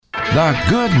The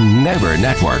Good Neighbor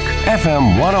Network,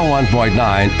 FM 101.9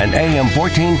 and AM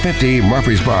 1450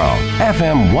 Murfreesboro,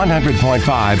 FM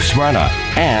 100.5 Smyrna,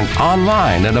 and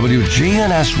online at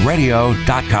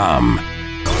WGNSradio.com.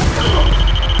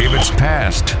 If it's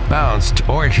passed, bounced,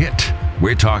 or hit,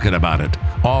 we're talking about it.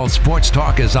 All Sports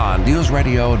Talk is on News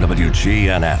Radio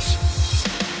WGNS.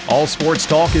 All Sports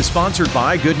Talk is sponsored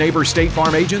by Good Neighbor State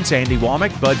Farm agents Andy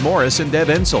Womack, Bud Morris, and Deb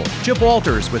Ensel. Chip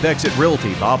Walters with Exit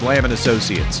Realty, Bob Lamb and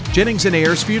Associates. Jennings &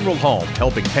 Ayers Funeral Home,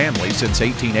 helping families since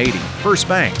 1880. First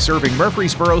Bank, serving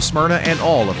Murfreesboro, Smyrna, and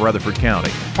all of Rutherford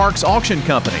County. Parks Auction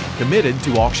Company, committed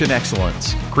to auction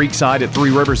excellence. Creekside at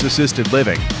Three Rivers Assisted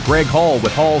Living. Greg Hall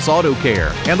with Hall's Auto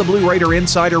Care. And the Blue Raider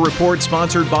Insider Report,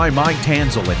 sponsored by Mike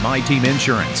Tanzel at My Team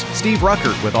Insurance. Steve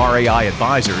Ruckert with RAI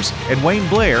Advisors. And Wayne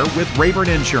Blair with Rayburn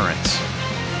Insurance.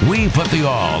 We put the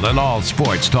all in all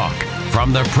sports talk.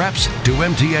 From the Preps to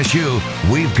MTSU,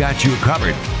 we've got you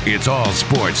covered. It's All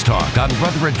Sports Talk on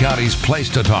Rutherford County's Place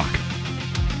to Talk.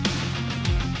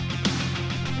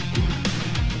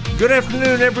 Good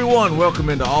afternoon, everyone. Welcome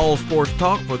into All Sports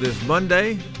Talk for this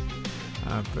Monday.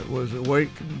 I was awake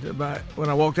when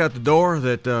I walked out the door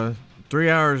that 3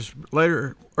 hours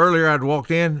earlier I'd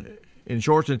walked in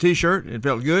shorts and T-shirt. It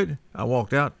felt good. I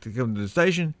walked out to come to the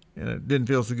station, and it didn't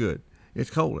feel so good. It's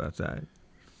cold outside.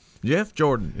 Jeff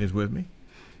Jordan is with me.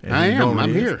 I am.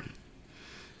 I'm here.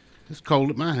 It's cold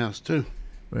at my house, too.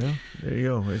 Well, there you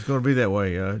go. It's going to be that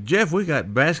way. Jeff, we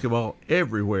got basketball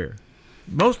everywhere.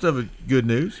 Most of it good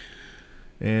news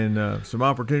and some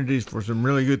opportunities for some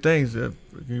really good things.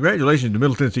 Congratulations to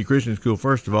Middle Tennessee Christian School,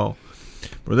 first of all,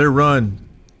 for their run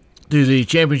to the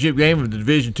championship game of the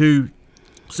Division II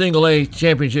Single A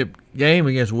championship game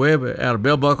against Webb out of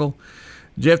Bell Buckle.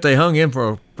 Jeff, they hung in for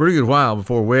a pretty good while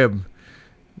before Webb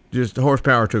just the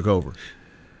horsepower took over.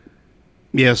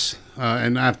 Yes,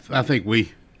 and I think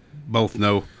we both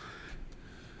know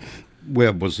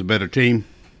Webb was the better team,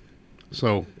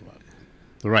 so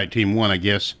the right team won, I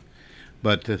guess.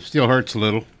 But it still hurts a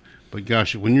little. But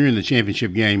gosh, when you're in the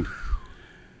championship game,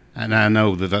 and I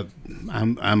know that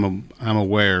I'm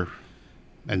aware,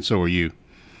 and so are you,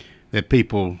 that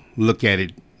people look at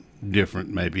it different.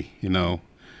 Maybe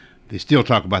they still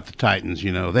talk about the Titans.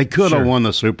 They could have won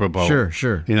the Super Bowl.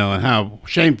 Sure. And how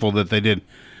shameful that they did.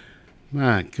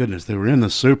 My goodness, they were in the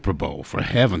Super Bowl, for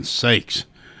heaven's sakes.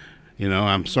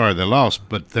 I'm sorry they lost,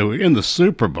 but they were in the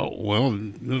Super Bowl. Well,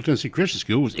 Middle Tennessee Christian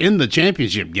School was in the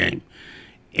championship game.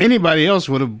 Anybody else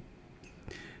would have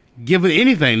given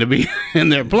anything to be in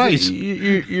their place.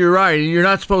 You're right. You're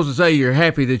not supposed to say you're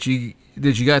happy that you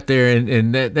got there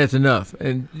and that's enough.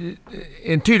 And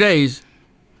in 2 days,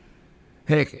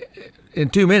 heck, in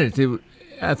 2 minutes,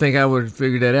 I think I would have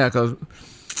figured that out because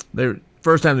they're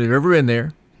first time they've ever been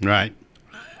there. Right.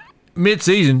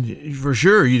 Mid-season, for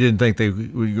sure, you didn't think they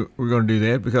were going to do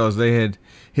that because they had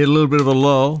hit a little bit of a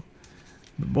lull.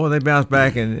 But boy, they bounced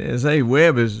back, and say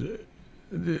Webb is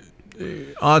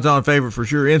odds-on favorite for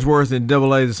sure. Innsworth and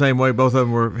Double A the same way. Both of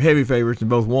them were heavy favorites and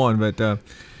both won. But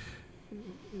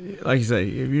like you say,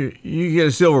 if you get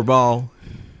a silver ball,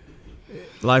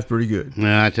 life's pretty good.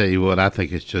 Yeah, I tell you what, I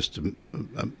think it's just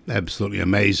absolutely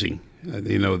amazing.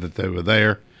 That they were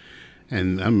there.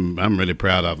 And I'm really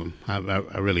proud of them. I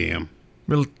really am.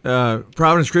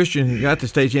 Providence Christian got the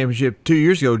state championship 2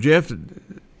 years ago. Jeff,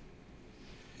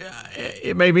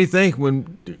 it made me think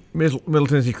when Middle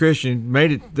Tennessee Christian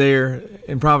made it there,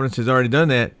 and Providence has already done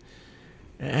that,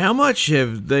 how much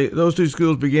have those two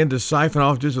schools begun to siphon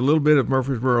off just a little bit of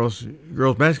Murfreesboro's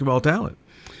girls basketball talent?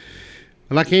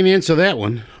 Well, I can't answer that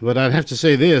one, but I'd have to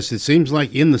say this. It seems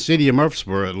like in the city of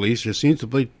Murfreesboro, at least, there seems to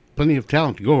be plenty of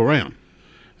talent to go around.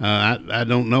 I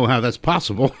don't know how that's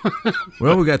possible.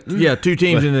 Well, we got two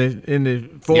teams in the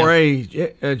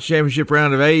 4A championship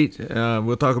round of 8.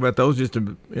 We'll talk about those just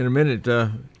in a minute.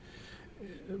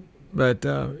 But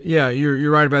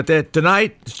you're right about that.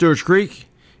 Tonight, Stewart's Creek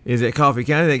is at Coffee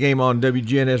County. That game on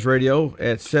WGNS Radio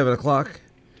at 7 o'clock.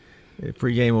 The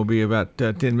pregame will be about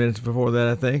 10 minutes before that,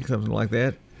 I think, something like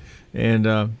that.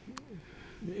 And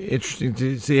interesting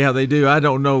to see how they do. I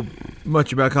don't know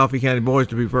much about Coffee County boys,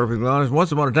 to be perfectly honest.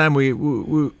 Once upon a time, we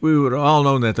would have all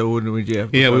known that, though, wouldn't we,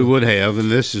 Jeff? Yeah, we would have, and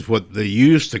this is what they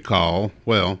used to call,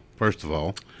 well, first of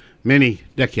all, many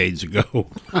decades ago,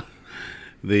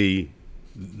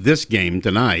 this game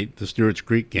tonight, the Stewart's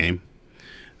Creek game,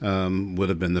 would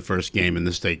have been the first game in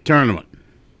the state tournament,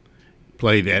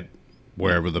 played at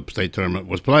wherever the state tournament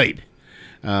was played.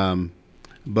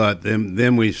 But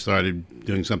then we started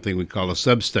doing something we call a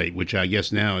sub-state, which I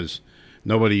guess now is,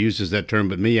 nobody uses that term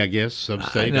but me, I guess,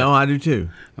 sub-state. No, I do too.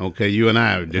 Okay, you and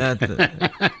I do.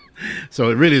 So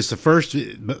it really is the first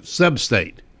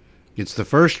sub-state It's the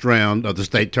first round of the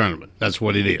state tournament. That's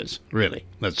what it is, really.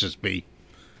 Let's just be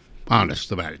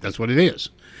honest about it. That's what it is.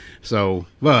 So,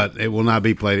 but it will not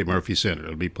be played at Murphy Center.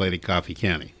 It'll be played at Coffee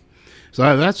County.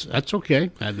 So that's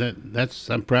okay.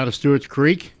 I'm proud of Stewart's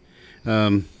Creek.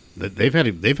 They've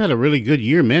had a really good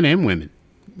year, men and women.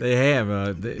 They have.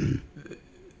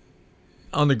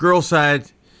 On the girls'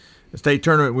 side, the state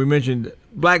tournament, we mentioned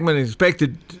Blackman is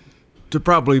expected to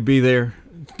probably be there.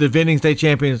 The defending state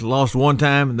champions lost one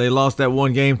time. They lost that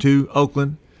one game to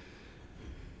Oakland.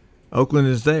 Oakland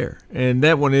is there, and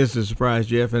that one is a surprise,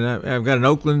 Jeff. And I've got an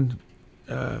Oakland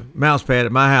mouse pad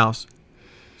at my house,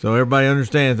 so everybody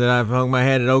understands that I've hung my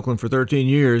hat at Oakland for 13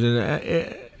 years,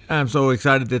 and I'm so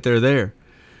excited that they're there.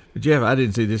 But Jeff, I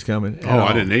didn't see this coming.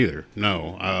 I didn't either.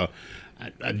 No,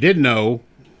 I did know,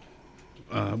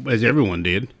 as everyone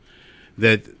did,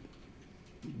 that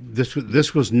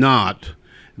this was not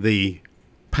the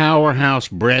powerhouse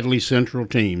Bradley Central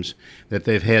teams that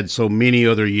they've had so many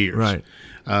other years. Right.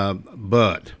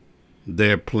 But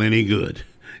they're plenty good.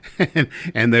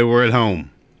 And they were at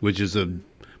home, which is a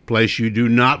place you do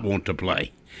not want to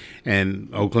play. And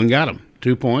Oakland got them.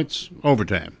 2 points,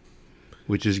 overtime,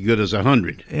 which is good as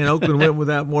 100. And Oakland went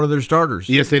without one of their starters.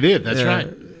 Yes, they did. That's right.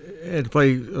 Had to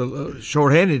play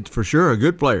shorthanded for sure, a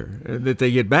good player that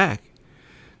they get back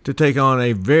to take on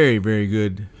a very, very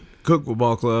good Cook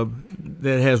football club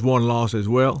that has one loss as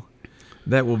well.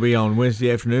 That will be on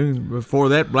Wednesday afternoon. Before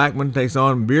that, Blackman takes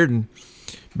on Bearden.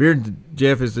 Bearden,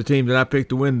 Jeff, is the team that I picked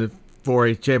to win the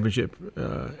 4A championship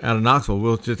out of Knoxville.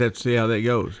 We'll just have to see how that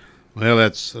goes. Well,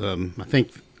 that's I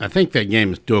think that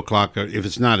game is 2:00. If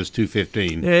it's not, it's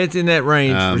 2:15. Yeah, it's in that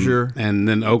range for sure. And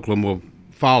then Oakland will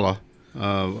follow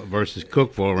versus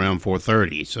Cookville around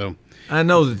 4:30. So I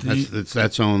know that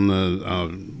that's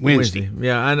on Wednesday.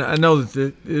 Yeah, I know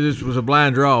that this was a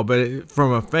blind draw, but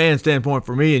from a fan standpoint,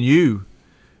 for me and you,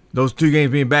 those two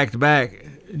games being back to back,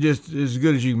 just as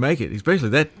good as you can make it. Especially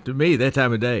that to me that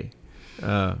time of day.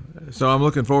 So I'm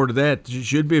looking forward to that. It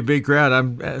should be a big crowd.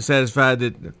 I'm satisfied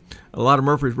that a lot of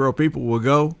Murfreesboro people will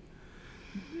go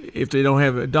if they don't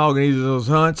have a dog in either of those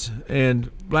hunts, and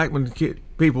Blackman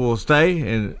people will stay,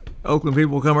 and Oakland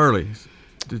people will come early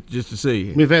just to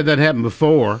see. We've had that happen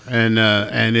before, and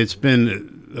it's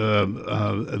been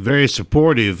very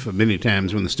supportive many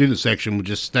times when the student section would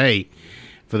just stay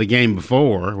for the game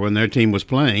before when their team was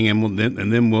playing, and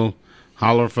then we'll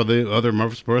holler for the other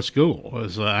Murfreesboro school.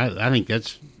 So I think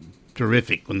that's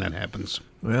terrific when that happens.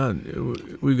 Well,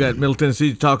 we've got Middle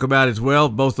Tennessee to talk about as well.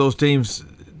 Both those teams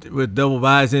with double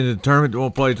byes into the tournament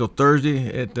won't play until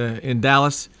Thursday in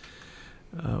Dallas.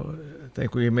 I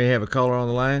think we may have a caller on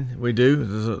the line. We do.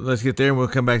 So let's get there, and we'll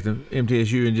come back to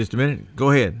MTSU in just a minute. Go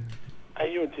ahead. How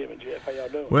you and Tim and Jeff? How y'all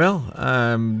doing? Well,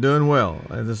 I'm doing well.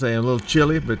 As I say, I'm a little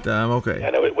chilly, but I'm okay. I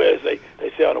know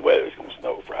they say on the weather it's going to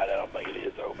snow Friday. I don't think it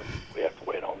is, though, but we have to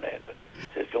wait on that. But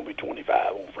it's going to be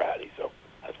 25 on Friday, so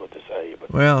that's what they say.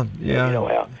 But well, yeah. You know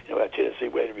how Tennessee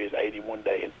weather is 80 one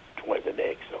day and 20 the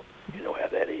next, so you know how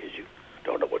that is. You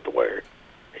don't know what to wear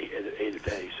either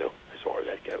day, so as far as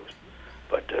that goes.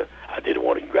 But I did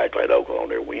want to congratulate Oakland on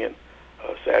their win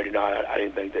Saturday night. I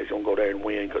didn't think they was going to go there and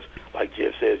win because, like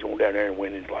Jeff says, going down there and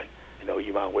winning is like,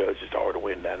 you might well, it's just hard to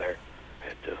win down there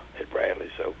at Bradley.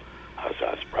 So I was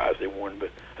surprised they won.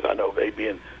 But as I know, they've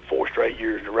been 4 straight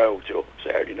years in a row till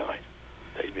Saturday night.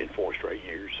 They've been 4 straight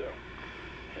years. So,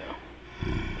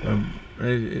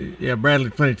 yeah,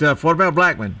 Bradley's plenty tough. What about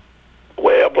Blackman?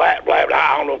 Well, Blackman,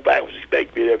 I don't know if Blackman was expected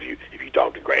to be there. If you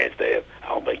talk to Grandstaff, I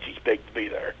don't think she expected to be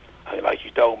there. I mean, like she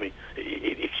told me,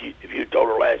 if you told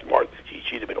her last March,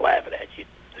 she'd have been laughing at you.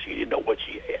 She didn't know what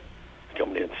she had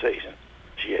coming in the season.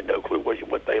 She had no clue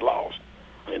what they lost.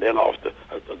 I mean, they lost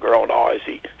a girl on the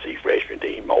RSC freshman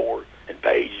team, Moore, and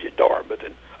Page at Dartmouth,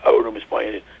 and Odom is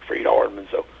playing at Freed Hardeman.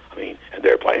 So, I mean, and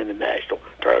they're playing the national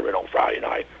tournament on Friday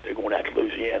night. They're going out to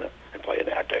Louisiana and playing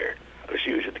out there. Because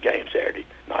she was at the game Saturday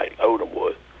night. Odom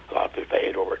was. A lot of the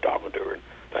fans over talking to her and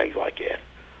things like that.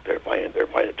 They're playing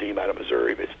a team out of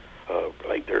Missouri, but I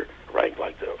think they're ranked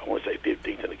like I want to say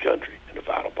 15th in the country in the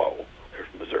final poll. They're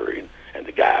from Missouri, and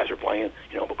the guys are playing.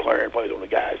 McLaren plays on the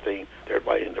guys' team. They're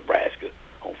playing in Nebraska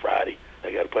on Friday.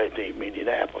 They got to play a team from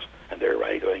Indianapolis, and they're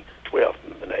ranked 12th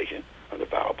in the nation on the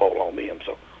final poll on them.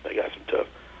 So they got some tough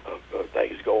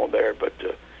things going there, but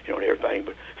and everything.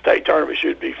 But state tournament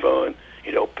should be fun.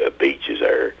 Beach is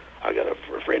there. I got a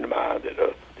friend of mine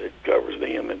that covers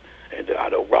them, and I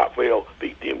know Rockville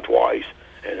beat them twice,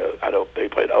 and I know they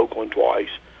played Oakland twice,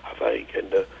 I think,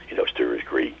 and Stewart's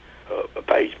Creek.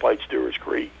 Page played Stewart's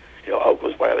Creek.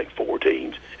 Oakland's played, I think, 4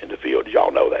 teams in the field. Did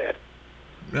y'all know that?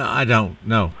 No, I don't.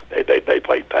 No. They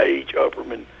played Page,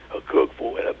 Upperman,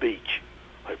 Cookville, and a Beach.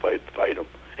 They played them.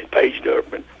 And Page and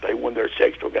Urban, they won their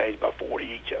sectional games by 40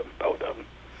 each of them. Both of them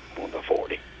won by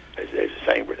 40. It's the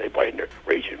same where they played in their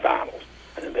region finals,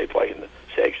 and then they played in the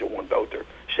sectional, won both their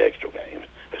sectional games.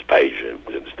 As Page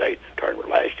was in the state tournament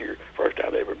last year, first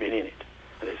time they ever been in it,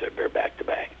 and they said they're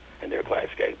back-to-back, and they're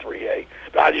classified 3A.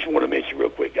 But I just want to mention real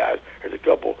quick, guys, there's a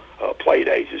couple play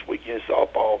days this weekend in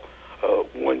softball.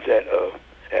 One's at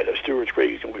Stewart's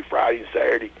Creek. It's going to be Friday and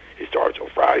Saturday. It starts on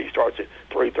Friday. It starts at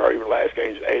 3:30. The last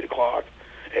game's at 8 o'clock.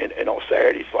 And on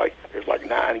Saturday, there's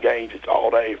 9 games. It's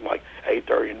all day from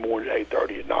 8:30 in the morning to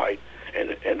 8:30 at night.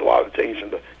 And a lot of the teams from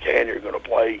the county are going to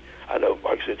play. I know,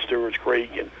 like I said, Stewart's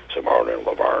Creek and Smyrna and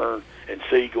Laverne and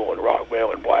Siegel and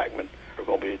Rockwell and Blackman are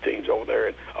going to be the teams over there.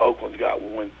 And Oakland's got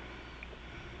one.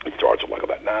 It starts at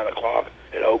about 9 o'clock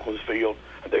at Oakland's Field.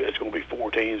 I think it's going to be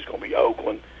 4 teams. It's going to be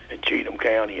Oakland and Cheatham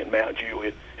County and Mount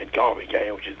Juliet and Coffee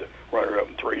County, which is the runner-up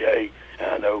in 3A.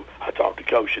 And I know I talked to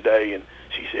Coach today, and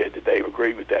she said that they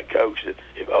agree with that coach that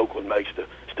if Oakland makes the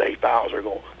state finals,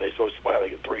 they're supposed to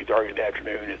play at 3:30 in the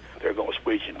afternoon, and they're going to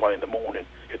switch and play in the morning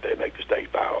if they make the state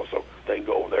finals. So they can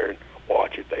go over there and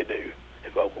watch if they do.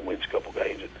 If Oakland wins a couple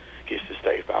games and gets to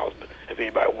state finals, but if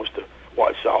anybody wants to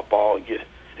watch softball and get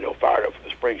fired up for the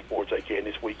spring sports, they can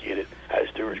this weekend at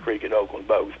Stewart's Creek and Oakland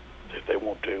both, if they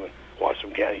want to, and watch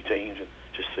some county teams and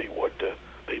just see what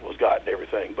people's got and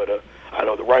everything. But I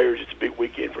know the Raiders, it's a big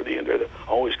weekend for them. They're the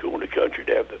only school in the country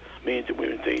to have the men's and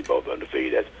women's teams both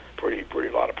undefeated. That's pretty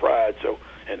lot of pride. So,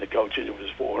 and the coach said it was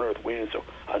his 400th win. So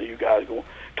I know you guys are going to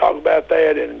talk about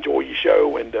that and enjoy your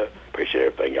show, and appreciate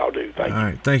everything y'all do. Thank you. All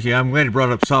right, thank you. I'm glad you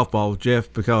brought up softball,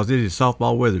 Jeff, because it is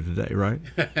softball weather today, right?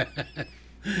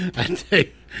 I tell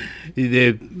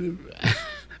you,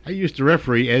 I used to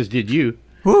referee, as did you.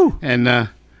 Woo! And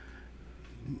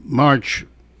March,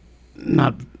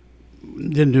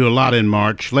 didn't do a lot in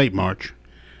March, late March,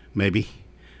 maybe,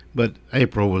 but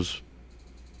April was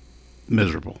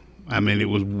miserable. I mean, it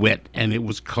was wet and it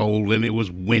was cold and it was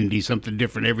windy, something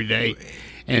different every day.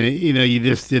 And, you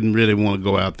just didn't really want to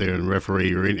go out there and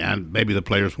referee, or maybe the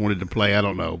players wanted to play, I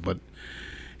don't know. But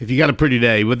if you got a pretty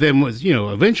day, but then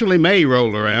eventually May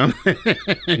rolled around.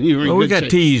 And you were in we good got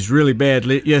shape. teased really bad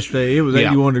yesterday. It was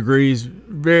 81 degrees,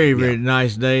 very, very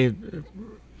nice day,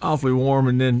 awfully warm.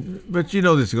 But this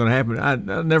is going to happen.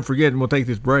 I'll never forget, and we'll take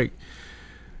this break.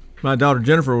 My daughter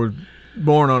Jennifer was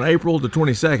born on April the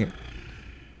 22nd.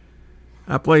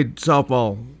 I played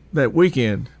softball that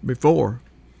weekend before,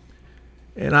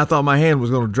 and I thought my hand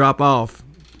was going to drop off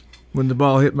when the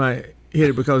ball hit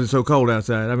it because it's so cold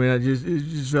outside. I mean, it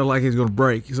just felt like it was going to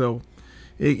break. So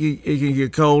it can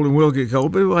get cold and will get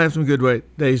cold, but we'll have some good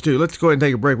days too. Let's go ahead and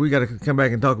take a break. We got to come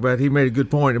back and talk about it. He made a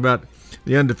good point about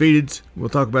the undefeateds. We'll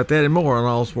talk about that and more on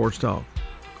All Sports Talk.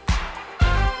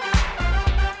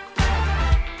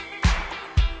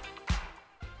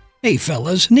 Hey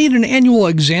fellas, need an annual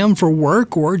exam for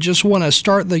work or just want to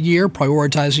start the year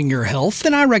prioritizing your health?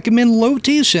 Then I recommend Low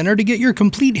T Center to get your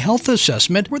complete health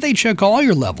assessment where they check all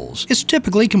your levels. It's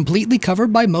typically completely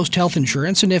covered by most health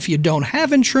insurance, and if you don't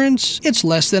have insurance, it's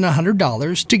less than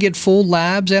 $100 to get full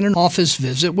labs and an office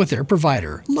visit with their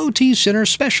provider. Low T Center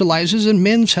specializes in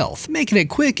men's health, making it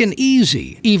quick and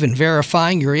easy, even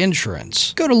verifying your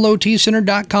insurance. Go to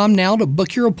lowtcenter.com now to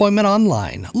book your appointment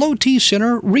online. Low T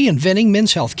Center, reinventing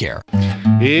men's healthcare.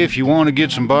 If you want to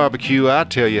get some barbecue, I'll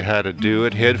tell you how to do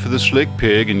it. Head for the Slick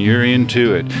Pig and you're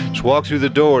into it. Just walk through the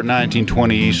door at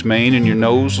 1920 East Main and your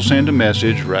nose will send a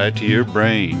message right to your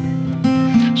brain.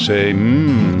 Say,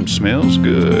 smells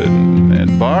good.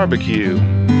 And barbecue.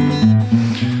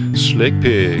 Slick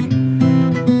Pig.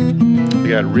 We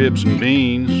got ribs and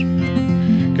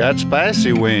beans. Got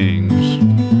spicy wings.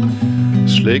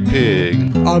 Slick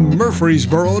Pig. A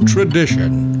Murfreesboro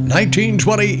tradition.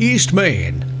 1920 East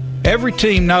Main. Every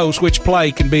team knows which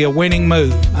play can be a winning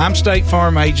move. I'm State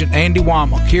Farm Agent Andy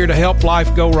Womack, here to help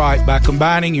life go right by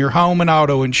combining your home and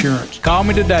auto insurance. Call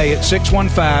me today at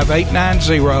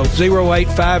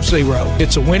 615-890-0850.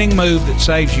 It's a winning move that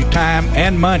saves you time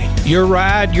and money. Your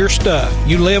ride, your stuff.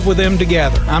 You live with them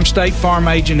together. I'm State Farm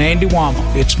Agent Andy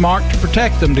Womack. It's smart to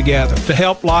protect them together to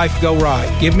help life go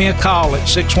right. Give me a call at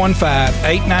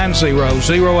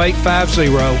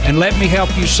 615-890-0850 and let me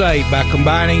help you save by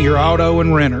combining your auto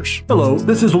and renters. Ayers. Hello,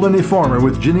 this is Lenny Farmer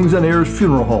with Jennings & Ayers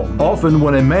Funeral Home. Often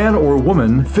when a man or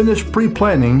woman finish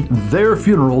pre-planning their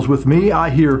funerals with me, I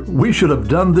hear, "We should have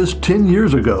done this 10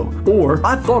 years ago." Or,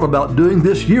 "I thought about doing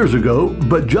this years ago,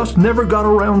 but just never got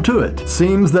around to it."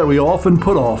 Seems that we often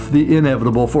put off the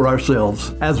inevitable for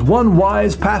ourselves. As one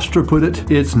wise pastor put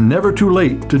it, it's never too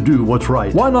late to do what's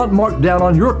right. Why not mark down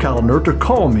on your calendar to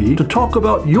call me to talk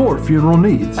about your funeral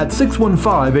needs at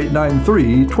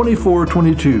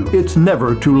 615-893-2422. It's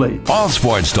never too late. All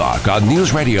Sports Talk on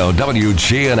News Radio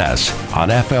WGNS on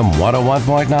FM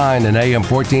 101.9 and AM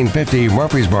 1450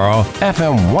 Murfreesboro,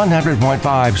 FM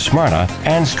 100.5 Smyrna,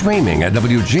 and streaming at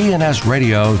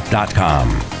WGNSradio.com.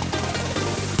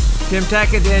 Tim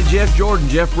Tackett and Jeff Jordan.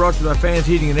 Jeff brought to by Fans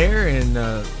Heating and Air, and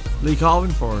Lee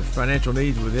Colvin for his financial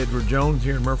needs with Edward Jones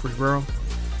here in Murfreesboro.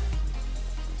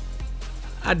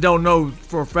 I don't know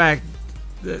for a fact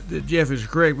that Jeff is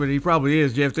correct, but he probably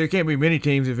is, Jeff. There can't be many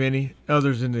teams, if any,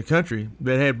 others in the country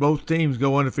that had both teams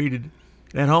go undefeated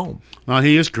at home.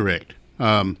 He is correct.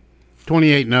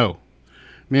 28-0,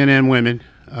 men and women.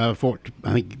 I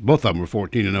think both of them were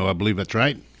 14-0. I believe that's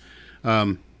right.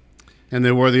 And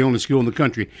they were the only school in the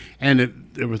country. And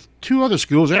there were two other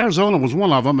schools. Arizona was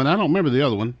one of them, and I don't remember the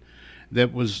other one,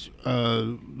 that was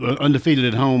undefeated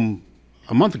at home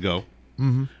a month ago.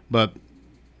 Mm-hmm. But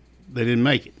they didn't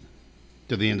make it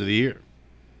to the end of the year.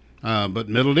 But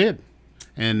Middle did.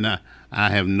 And I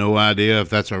have no idea if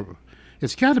that's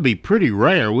it's got to be pretty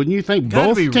rare, wouldn't you think?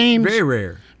 Both teams? Very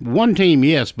rare. One team,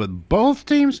 yes, but both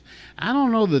teams, I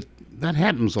don't know that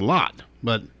happens a lot.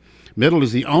 But Middle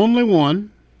is the only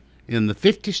one in the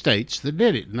 50 states that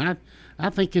did it. And I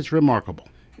think it's remarkable.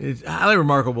 It's highly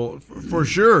remarkable. For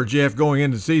sure, Jeff, going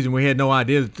into the season, we had no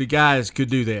idea that the guys could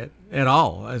do that at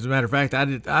all. As a matter of fact,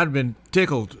 I'd been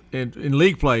tickled in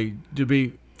league play to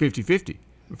be 50-50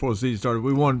 before the season started.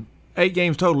 We won 8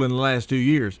 games total in the last 2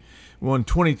 years. We won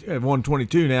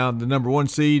 22 now, the number 1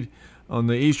 seed on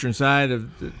the eastern side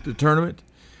of the tournament.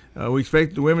 We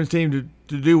expect the women's team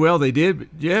to do well. They did,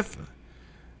 but Jeff,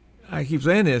 I keep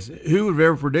saying this, who would have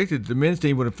ever predicted the men's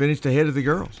team would have finished ahead of the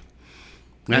girls?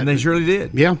 And they surely did.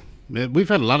 Yeah. We've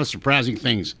had a lot of surprising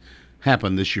things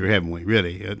happen this year, haven't we,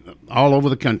 really? All over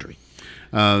the country.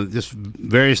 Just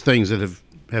various things that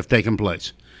have taken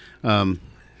place. And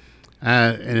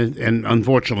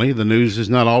unfortunately, the news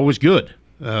is not always good.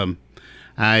 We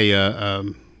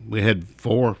had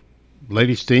 4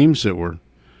 ladies teams that were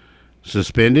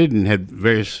suspended and had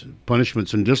various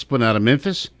punishments and discipline out of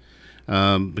Memphis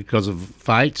because of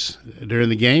fights during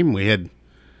the game. We had,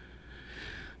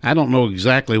 I don't know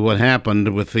exactly what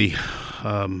happened with the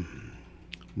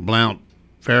Blount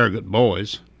Farragut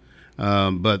boys,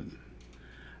 but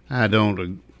I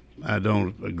don't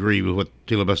agree with what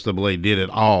TLSAA did at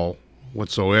all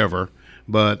whatsoever.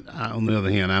 But on the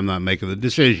other hand, I'm not making the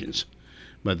decisions.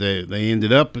 But they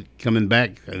ended up coming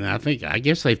back, and I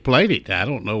guess they've played it. I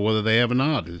don't know whether they have or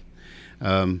not,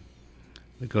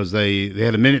 because they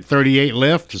had 1:38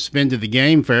 left, suspended the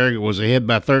game. Farragut was ahead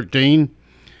by 13.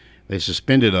 They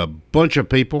suspended a bunch of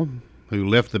people who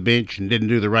left the bench and didn't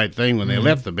do the right thing when they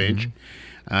left the bench,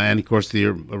 and of course the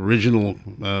original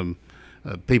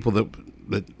people that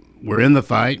were in the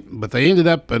fight. But they ended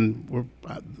up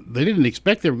they didn't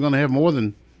expect they were going to have more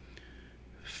than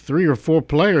 3 or 4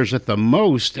 players at the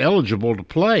most eligible to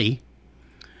play.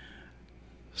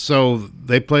 So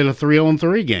they played a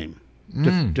 3-on-3 game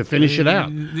to finish it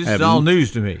out. This is all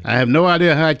news to me. I have no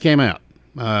idea how it came out.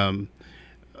 And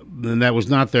that was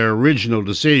not their original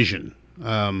decision.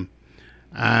 I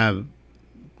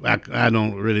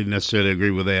don't really necessarily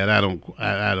agree with that. I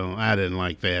didn't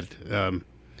like that.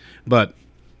 But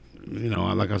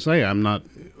like I say, I'm not.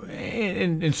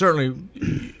 And certainly,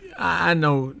 I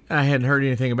know I hadn't heard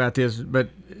anything about this, but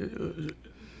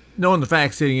knowing the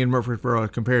facts sitting in Murfreesboro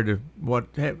compared to what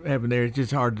happened there, it's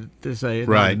just hard to say. It's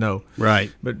hard to know.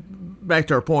 Right. But back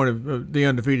to our point of the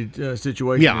undefeated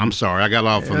situation. Yeah, I'm sorry. I got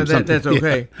off on something. That's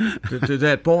okay. Yeah. to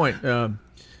that point,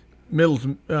 Middle's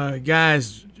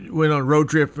guys went on a road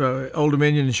trip, Old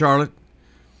Dominion and Charlotte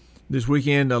this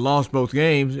weekend, lost both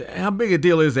games. How big a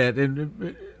deal is that?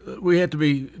 And we have to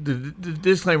be the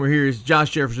disclaimer here is Josh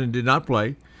Jefferson did not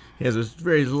play. He has a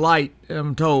very light,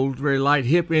 I'm told, very light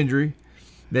hip injury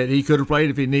that he could have played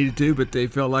if he needed to, but they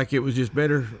felt like it was just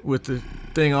better with the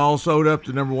thing all sewed up,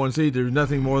 the number 1 seed. There's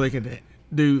nothing more they can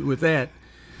do with that.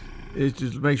 It's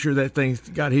just make sure that thing's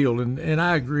got healed, and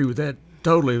I agree with that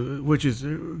totally, which is a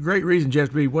great reason, Jeff,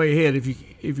 to be way ahead if you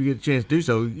get a chance to do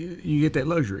so. You get that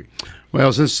luxury.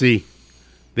 Well, since the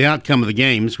outcome of the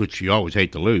games, which you always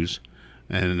hate to lose,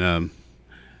 and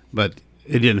but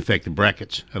it didn't affect the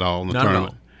brackets at all in the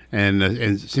tournament.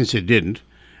 And since it didn't,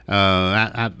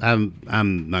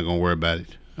 I'm not going to worry about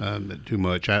it too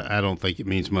much. I don't think it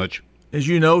means much. As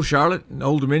you know, Charlotte and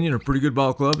Old Dominion are a pretty good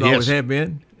ball club. They always have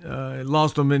been.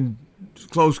 Lost them in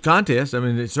close contests. I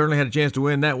mean, they certainly had a chance to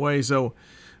win that way. So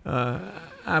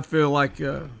I feel like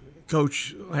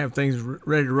Coach will have things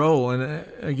ready to roll. And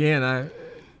again,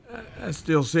 I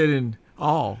still sit in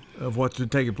awe of what's been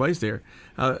taking place there.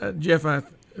 Jeff, I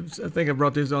think I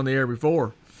brought this on the air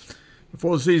before.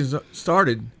 Before the season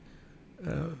started,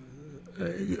 a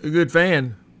good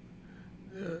fan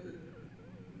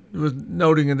was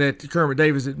noting that Kermit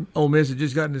Davis at Ole Miss had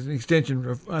just gotten an extension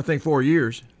of, I think, 4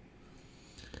 years.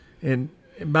 And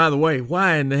by the way,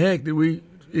 why in the heck did we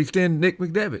extend Nick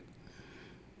McDevitt?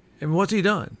 And what's he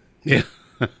done? Yeah,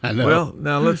 I know. Well,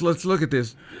 now let's look at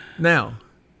this. Now,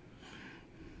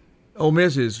 Ole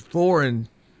Miss is 4-14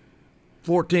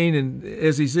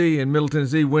 in SEC, and Middle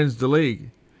Tennessee wins the league.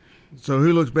 So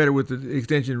who looks better with the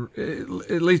extension,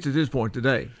 at least at this point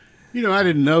today? You know, I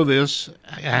didn't know this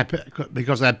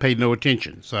because I paid no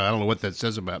attention. So I don't know what that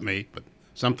says about me, but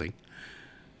something.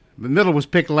 The Middle was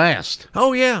picked last.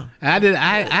 Oh yeah, I did.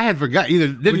 I had forgotten. Either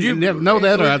didn't know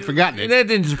that, or I'd forgotten it. That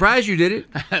didn't surprise you, did it?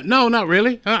 No, not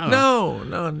really.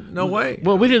 No way.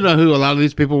 Well, we didn't know who a lot of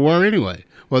these people were anyway.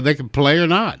 Well, they could play or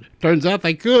not. Turns out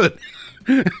they could.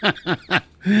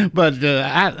 But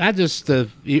I just I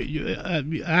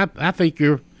think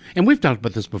you're, and we've talked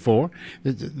about this before,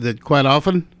 that quite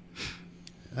often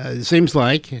it seems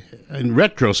like, in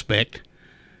retrospect,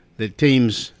 that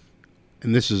teams,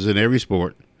 and this is in every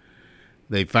sport,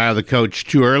 they fire the coach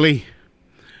too early,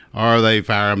 or they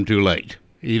fire him too late.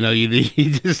 You know, you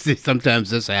just sometimes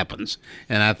this happens,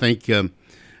 and I think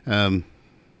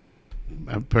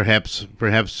perhaps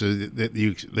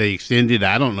that they extended.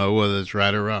 I don't know whether it's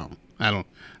right or wrong. I don't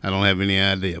have any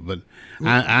idea, but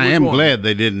I am glad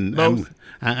they didn't.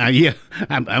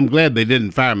 I'm glad they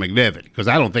didn't fire McDevitt, because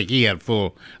I don't think he had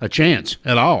a chance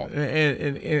at all.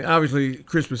 And obviously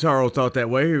Chris Pissarro thought that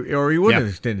way, or he wouldn't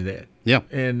have extended that. Yeah.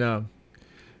 And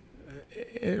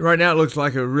right now it looks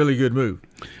like a really good move.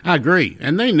 I agree,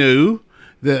 and they knew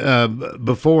the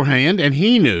beforehand, and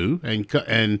he knew,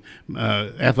 and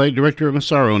athletic director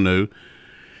Massaro knew,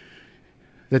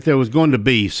 that there was going to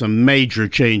be some major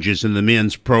changes in the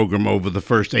men's program over the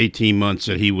first 18 months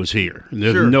that he was here. And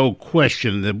there's no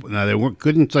question that they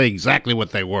couldn't say exactly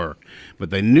what they were, but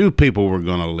they knew people were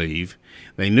going to leave.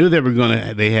 They knew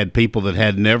they had people that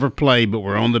had never played but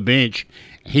were on the bench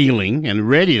healing and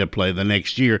ready to play the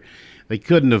next year. They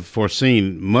couldn't have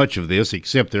foreseen much of this,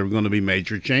 except there were going to be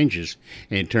major changes.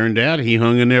 And it turned out he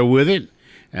hung in there with it.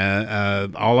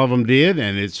 All of them did,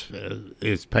 and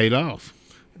it's paid off.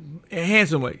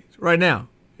 Handsomely right now.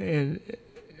 And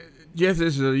Jeff,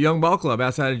 this is a young ball club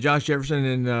outside of Josh Jefferson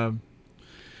and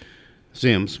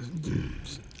Sims.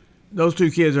 Those two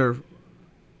kids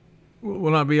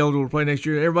will not be eligible to play next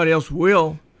year. Everybody else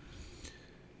will.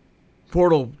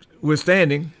 Portal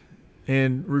withstanding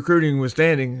and recruiting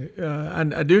withstanding.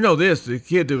 I do know this: the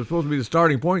kid that was supposed to be the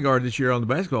starting point guard this year on the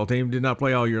basketball team did not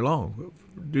play all year long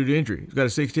due to injury. He's got a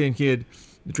 6'10" kid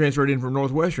that transferred in from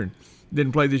Northwestern.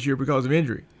 Didn't play this year because of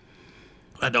injury.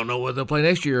 I don't know whether they'll play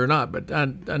next year or not, but I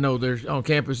know they're on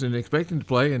campus and expecting to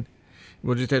play, and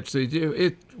we'll just have to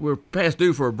see. We're past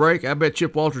due for a break. I bet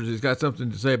Chip Walters has got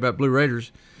something to say about Blue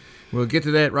Raiders. We'll get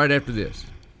to that right after this.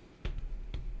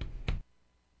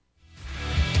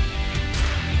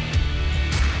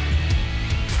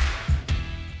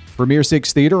 Premier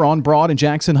 6 Theater on Broad and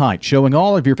Jackson Heights, showing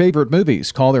all of your favorite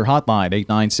movies. Call their hotline,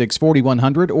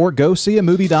 896-4100, or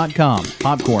GoSeeAMovie.com.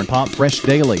 Popcorn Pop Fresh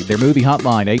Daily, their movie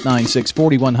hotline,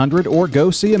 896-4100, or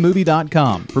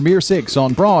GoSeeAMovie.com. Premier 6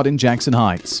 on Broad and Jackson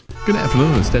Heights. Good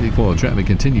afternoon. A steady flow of traffic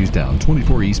continues down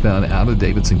 24 eastbound out of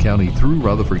Davidson County through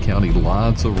Rutherford County.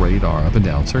 Lots of radar up and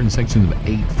down certain sections of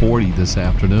 840 this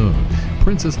afternoon.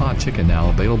 Prince's Hot Chicken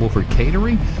now available for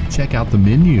catering. Check out the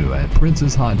menu at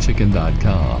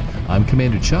princeshotchicken.com. I'm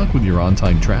Commander Chuck with your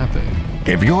on-time traffic.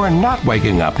 If you're not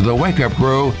waking up to the Wake Up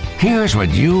Crew, here's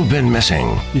what you've been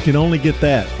missing. You can only get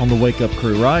that on the Wake Up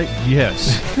Crew, right?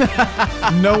 Yes.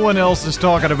 No one else is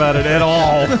talking about it at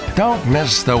all. Don't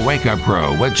miss the Wake Up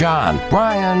Crew with John,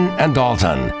 Brian, and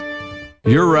Dalton.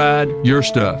 Your ride, your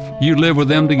stuff. You live with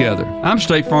them together. I'm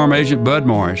State Farm Agent Bud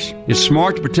Morris. It's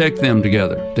smart to protect them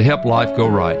together, to help life go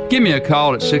right. Give me a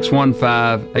call at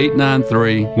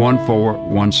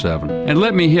 615-893-1417. And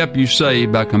let me help you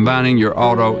save by combining your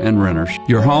auto and renters.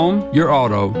 Your home, your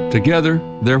auto, together,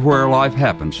 they're where life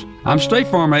happens. I'm State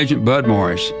Farm Agent Bud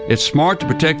Morris. It's smart to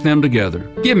protect them together.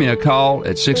 Give me a call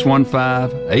at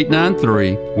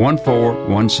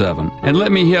 615-893-1417. And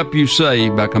let me help you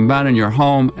save by combining your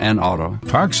home and auto.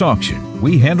 Parks Auction.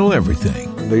 We handle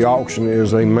everything. the auction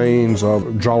is a means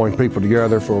of drawing people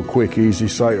together for a quick, easy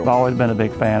sale. I've always been a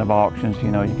big fan of auctions. You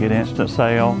know, you get instant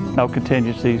sale, no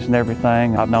contingencies and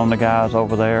everything. I've known the guys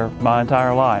over there my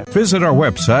entire life. Visit our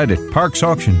website at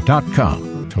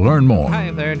parksauction.com to learn more.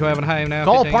 Hi there, do I have a home now?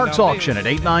 Call Parks Auction at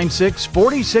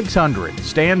 896-4600.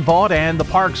 Stan Vaught and the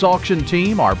Parks Auction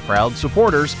team are proud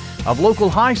supporters of local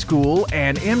high school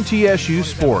and MTSU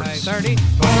sports.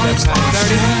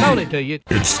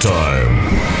 It's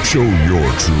time. Show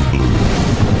your true blue.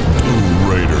 Blue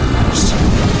Raiders.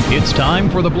 It's time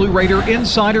for the Blue Raider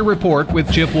Insider Report with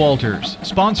Chip Walters,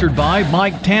 sponsored by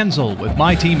Mike Tanzel with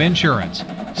My Team Insurance,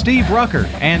 Steve Rucker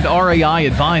and RAI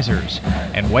Advisors,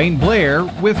 and Wayne Blair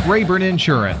with Rayburn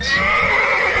Insurance.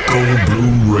 Go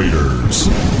Blue Raiders.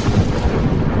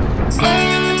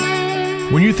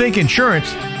 When you think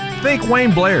insurance, think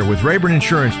Wayne Blair with Rayburn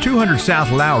Insurance, 200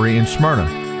 South Lowry in Smyrna.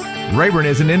 Rayburn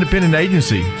is an independent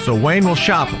agency, so Wayne will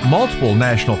shop multiple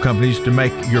national companies to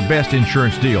make your best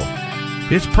insurance deal.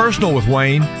 It's personal with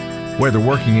Wayne, whether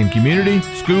working in community,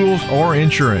 schools, or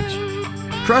insurance.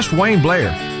 Trust Wayne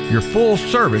Blair, your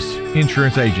full-service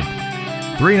insurance agent.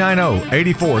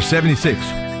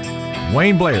 390-8476.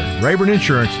 Wayne Blair, Rayburn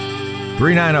Insurance,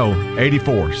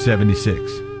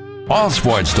 390-8476. All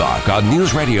sports talk on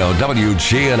News Radio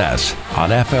WGNS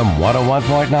on FM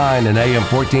 101.9 and AM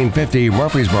 1450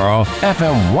 Murfreesboro,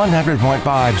 FM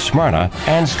 100.5 Smyrna,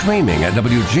 and streaming at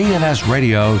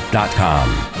WGNSradio.com.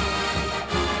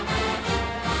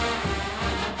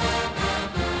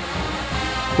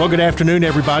 Well, good afternoon,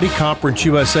 everybody. Conference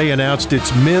USA announced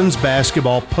its men's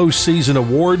basketball postseason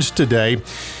awards today,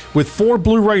 with 4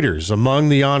 Blue Raiders among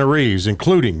the honorees,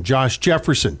 including Josh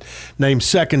Jefferson, named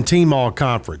second team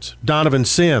All-Conference. Donovan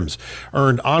Sims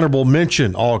earned honorable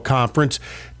mention All-Conference.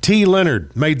 T.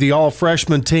 Leonard made the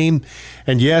All-Freshman team.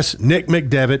 And yes, Nick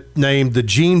McDevitt named the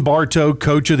Gene Bartow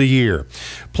Coach of the Year.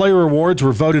 Player awards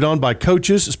were voted on by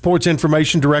coaches, sports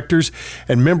information directors,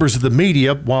 and members of the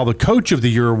media, while the Coach of the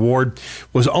Year award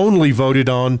was only voted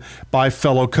on by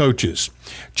fellow coaches.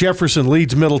 Jefferson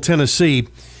leads Middle Tennessee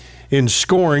in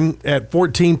scoring at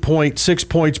 14.6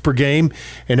 points per game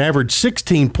and averaged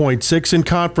 16.6 in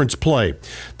conference play.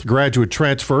 The graduate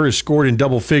transfer has scored in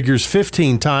double figures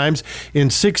 15 times in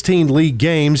 16 league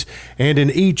games and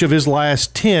in each of his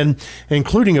last 10,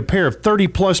 including a pair of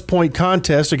 30-plus point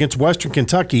contests against Western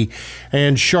Kentucky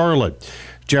and Charlotte.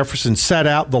 Jefferson sat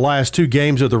out the last 2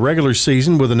 games of the regular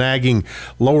season with a nagging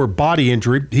lower body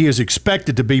injury. He is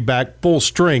expected to be back full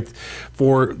strength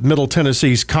for Middle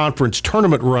Tennessee's conference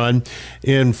tournament run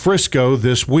in Frisco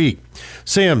this week.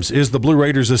 Sims is the Blue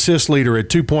Raiders' assist leader at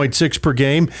 2.6 per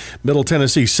game, Middle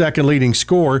Tennessee's second leading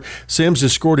scorer. Sims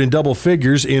has scored in double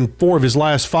figures in 4 of his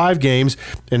last 5 games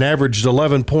and averaged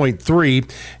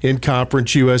 11.3 in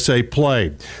Conference USA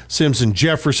play. Sims and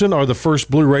Jefferson are the first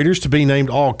Blue Raiders to be named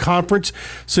All-Conference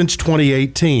since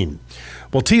 2018.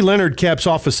 Well, T. Leonard caps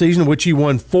off a season in which he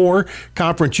won 4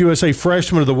 Conference USA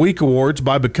Freshman of the Week awards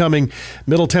by becoming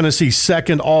Middle Tennessee's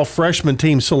second all-freshman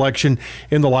team selection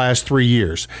in the last 3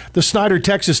 years. The Snyder,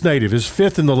 Texas native is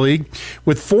 5th in the league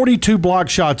with 42 block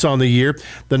shots on the year,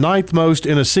 the 9th most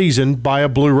in a season by a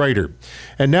Blue Raider.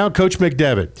 And now Coach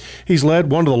McDevitt. He's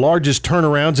led one of the largest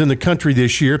turnarounds in the country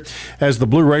this year as the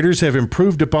Blue Raiders have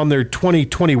improved upon their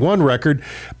 2021 record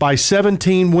by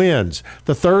 17 wins,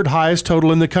 the 3rd highest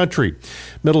total in the country.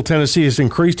 Middle Tennessee has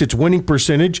increased its winning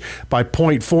percentage by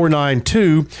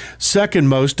 .492, second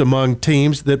most among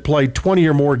teams that played 20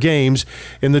 or more games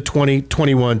in the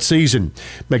 2021 season.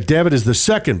 McDevitt is the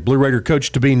second Blue Raider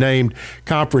coach to be named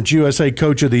Conference USA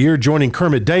Coach of the Year, joining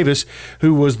Kermit Davis,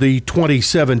 who was the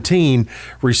 2017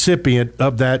 recipient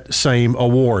of that same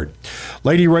award.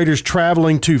 Lady Raiders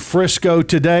traveling to Frisco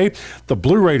today. The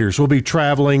Blue Raiders will be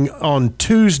traveling on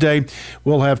Tuesday.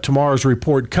 We'll have tomorrow's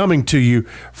report coming to you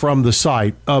from the site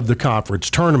of the conference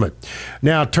tournament.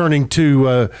 Now turning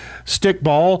to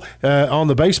stickball on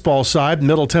the baseball side,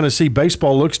 Middle Tennessee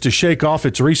baseball looks to shake off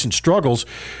its recent struggles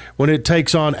when it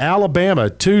takes on Alabama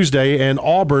Tuesday and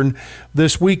Auburn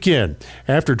this weekend.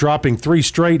 After dropping 3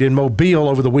 straight in Mobile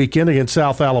over the weekend against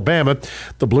South Alabama,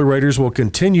 the Blue Raiders will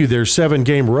continue their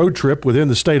 7-game road trip within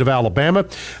the state of Alabama.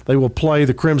 They will play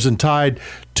the Crimson Tide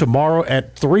tomorrow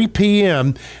at 3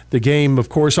 p.m. The game, of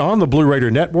course, on the Blue Raider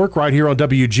Network right here on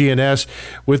WGNS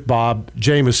with Bob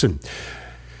Jamison.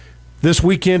 This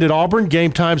weekend at Auburn,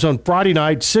 game times on Friday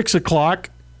night, 6 o'clock,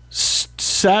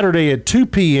 Saturday at 2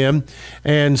 p.m.,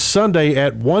 and Sunday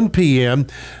at 1 p.m.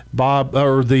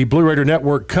 The Blue Raider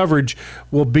Network coverage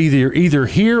will be there either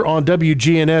here on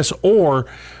WGNS or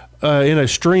in a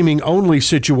streaming-only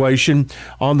situation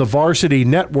on the Varsity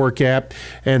Network app,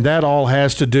 and that all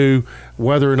has to do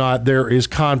whether or not there is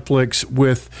conflicts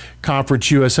with Conference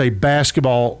USA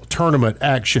basketball tournament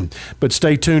action. But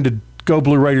stay tuned to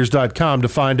GoBlueRaiders.com to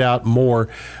find out more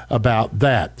about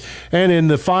that. And in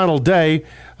the final day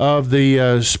of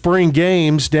the spring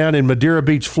games down in Madeira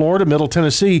Beach, Florida, Middle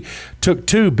Tennessee took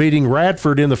 2, beating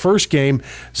Radford in the first game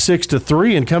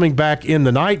 6-3, and coming back in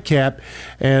the nightcap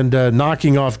and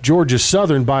knocking off Georgia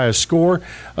Southern by a score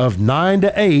of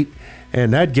 9-8,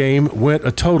 and that game went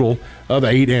a total of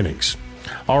 8 innings.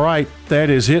 All right,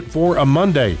 that is it for a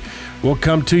Monday. We'll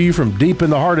come to you from deep in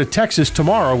the heart of Texas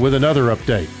tomorrow with another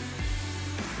update.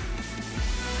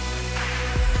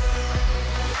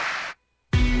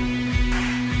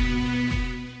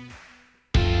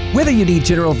 Whether you need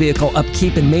general vehicle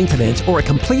upkeep and maintenance or a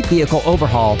complete vehicle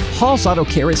overhaul, Hall's Auto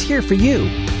Care is here for you.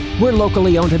 We're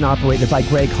locally owned and operated by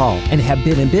Greg Hall and have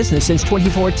been in business since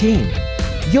 2014.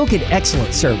 You'll get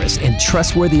excellent service and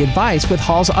trustworthy advice with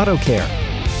Hall's Auto Care.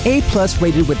 A+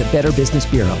 rated with the Better Business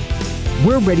Bureau.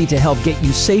 We're ready to help get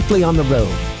you safely on the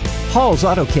road. Hall's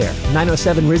Auto Care,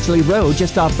 907 Ridgely Road,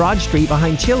 just off Broad Street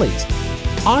behind Chili's.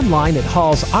 Online at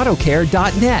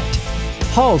hallsautocare.net.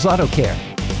 Hall's Auto Care.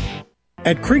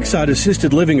 At Creekside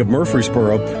Assisted Living of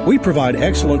Murfreesboro, we provide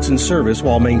excellence in service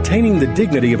while maintaining the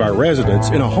dignity of our residents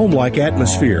in a home-like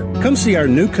atmosphere. Come see our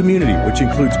new community, which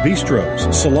includes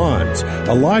bistros, salons,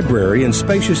 a library, and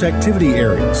spacious activity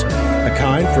areas. A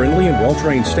kind, friendly, and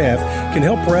well-trained staff can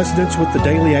help residents with the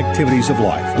daily activities of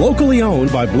life. Locally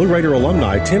owned by Blue Raider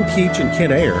alumni Tim Keach and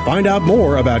Ken Ayer. Find out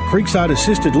more about Creekside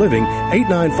Assisted Living,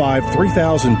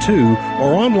 895-3002,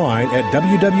 or online at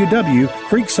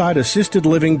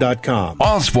www.creeksideassistedliving.com.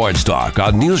 All sports talk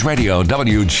on News Radio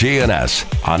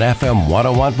WGNS on FM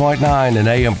 101.9 and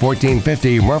AM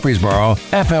 1450 Murfreesboro,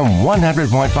 FM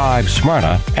 100.5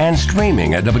 Smyrna, and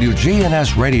streaming at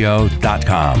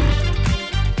WGNSradio.com.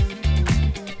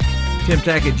 Tim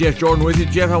Tackett, Jeff Jordan with you.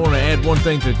 Jeff, I want to add one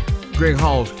thing to Greg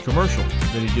Hall's commercial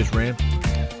that he just ran.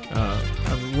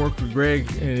 I've worked with Greg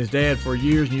and his dad for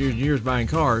years and years and years buying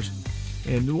cars.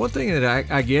 And the one thing that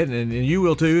I get, and you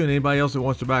will too, and anybody else that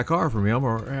wants to buy a car from him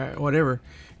or whatever,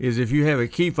 is if you have a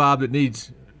key fob that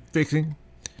needs fixing,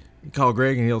 you call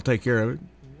Greg and he'll take care of it.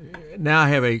 Now I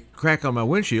have a crack on my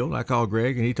windshield. I call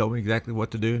Greg and he told me exactly what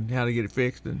to do and how to get it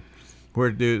fixed and where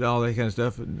to do it, all that kind of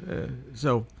stuff. And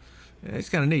so it's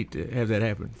kind of neat to have that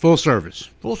happen. Full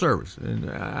service. Full service. And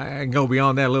I can go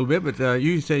beyond that a little bit, but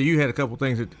you say you had a couple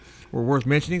things that were worth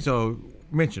mentioning, so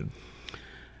mention them.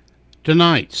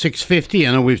 Tonight, 6:50.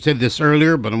 I know we've said this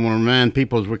earlier, but I want to remind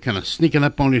people as we're kind of sneaking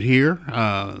up on it here.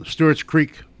 Stewart's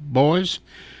Creek boys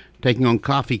taking on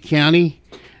Coffee County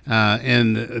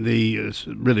in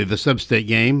the sub-state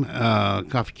game.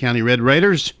 Coffee County Red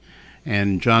Raiders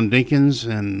and John Dinkins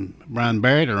and Brian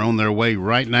Barrett are on their way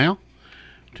right now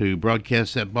to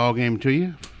broadcast that ball game to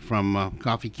you from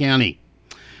Coffee County.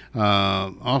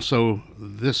 Also,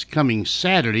 this coming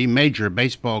Saturday, major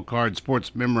baseball card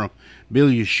sports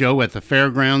memorabilia show at the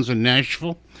fairgrounds in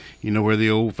Nashville. You know where the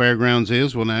old fairgrounds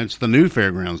is? Well, now it's the new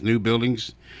fairgrounds, new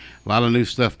buildings, a lot of new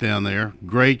stuff down there.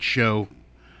 Great show.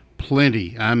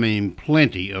 Plenty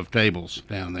of tables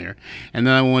down there. And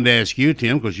then I wanted to ask you,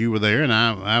 Tim, because you were there and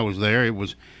I was there. It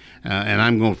was, and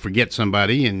I'm going to forget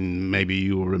somebody, and maybe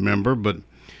you will remember, but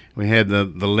we had the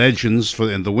legends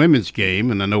in the women's game,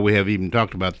 and I know we haven't even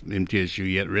talked about MTSU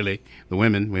yet, really. The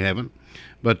women, we haven't.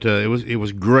 But it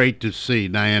was great to see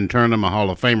Diane Turnham, a Hall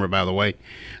of Famer, by the way,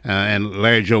 and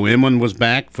Larry Joe Inman was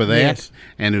back for that, yes.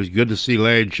 And it was good to see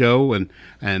Larry Joe, and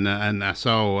I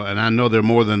saw, and I know they're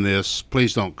more than this.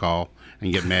 Please don't call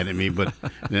and get mad at me, but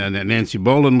Nancy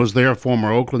Bolin was there,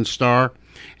 former Oakland star.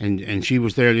 And she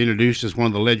was there to introduce as one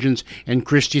of the legends. And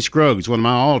Christy Scruggs, one of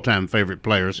my all-time favorite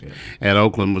players at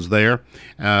Oakland, was there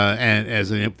and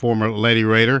as a former Lady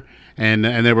Raider. And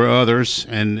there were others.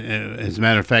 And as a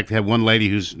matter of fact, I have one lady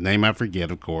whose name I forget,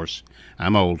 of course.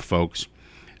 I'm old, folks.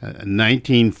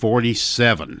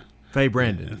 1947. Faye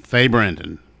Brandon. Faye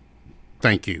Brandon.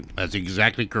 Thank you. That's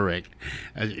exactly correct.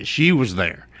 She was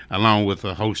there, along with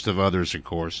a host of others, of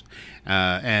course.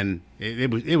 And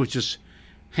it was just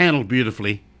handled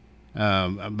beautifully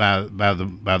by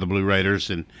the Blue Raiders,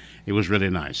 and it was really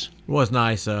nice. It was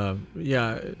nice. 30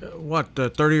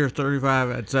 or 35,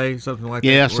 I'd say, something like that.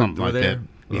 Yeah, something like that.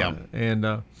 Yeah. And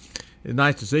it's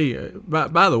nice to see.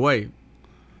 By the way,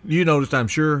 you noticed, I'm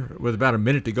sure, with about a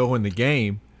minute to go in the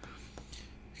game,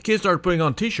 the kids started putting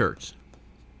on T-shirts.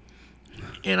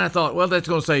 And I thought, well, that's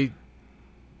going to say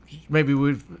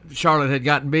maybe Charlotte had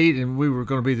gotten beat and we were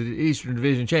going to be the Eastern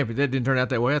Division champion. That didn't turn out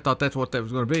that way. I thought that's what that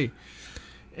was going to be.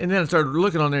 And then I started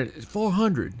looking on there. It's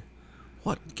 400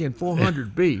 what can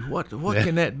 400 be? What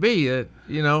can that be?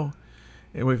 You know,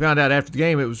 and we found out after the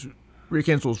game it was Rick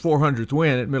Insel's 400th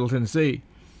win at Middle Tennessee.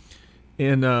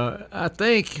 In I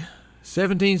think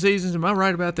 17 seasons. Am I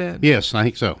right about that? Yes, I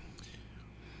think so.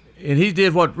 And he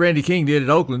did what Randy King did at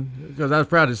Oakland, because I was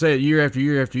proud to say it year after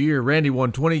year after year. Randy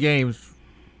won 20 games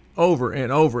over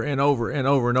and over and over and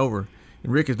over and over.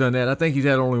 And Rick has done that. I think he's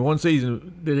had only one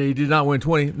season that he did not win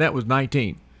 20. And that was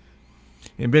 19.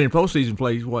 And been in postseason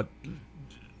plays,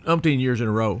 umpteen years in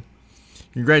a row.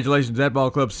 Congratulations to that ball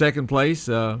club, second place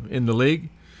in the league.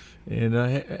 And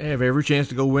have every chance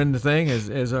to go win the thing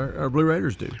as our Blue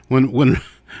Raiders do. When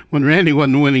Randy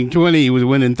wasn't winning 20, he was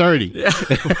winning 30. Yeah.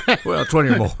 Well, 20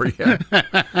 or more, yeah.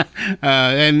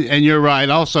 And you're right.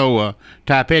 Also,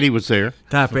 Ty Petty was there.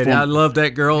 Ty Petty. I love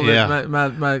that girl. Yeah.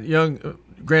 My young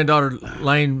granddaughter,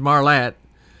 Lane Marlatt,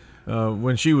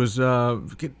 when she was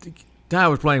Ty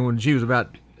was playing when she was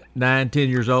about 9, 10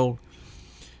 years old.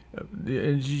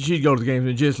 And she'd go to the games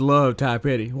and just love Ty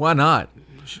Petty. Why not?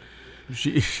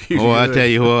 I tell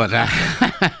you what,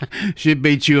 she'd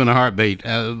beat you in a heartbeat,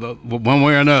 one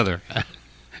way or another,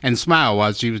 and smile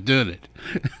while she was doing it.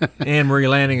 Anne Marie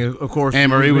Lanning, of course. Anne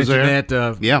Marie was there.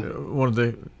 That, yeah, one of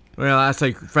the, well, I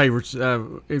say favorites.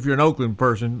 If you're an Oakland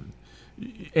person,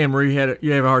 Anne Marie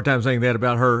you have a hard time saying that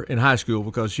about her in high school,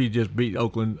 because she just beat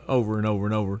Oakland over and over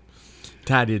and over.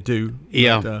 Ty did too.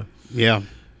 Yeah, but, yeah.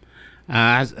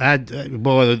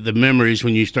 Boy, the memories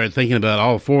when you start thinking about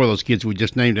all four of those kids we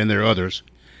just named, and there are others.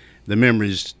 The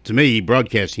memories, to me,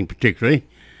 broadcasting particularly,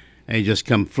 they just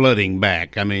come flooding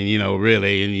back. I mean,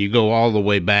 really, and you go all the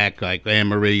way back, like Anne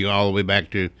Marie, all the way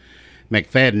back to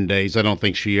McFadden days. I don't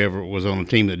think she ever was on a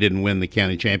team that didn't win the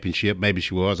county championship. Maybe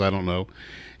she was, I don't know.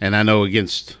 And I know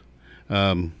against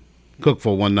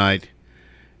Cookeville one night,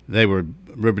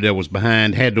 Riverdale was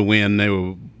behind, had to win.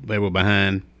 They were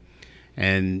behind,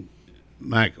 and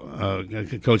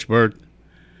Coach Burt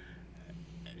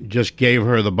just gave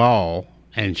her the ball,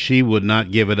 and she would not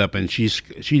give it up, and she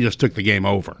just took the game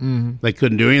over. Mm-hmm. They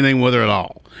couldn't do anything with her at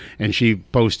all, and she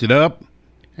posted up,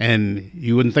 and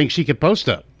you wouldn't think she could post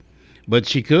up, but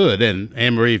she could. And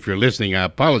Anne Marie, if you're listening, I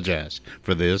apologize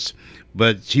for this,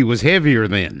 but she was heavier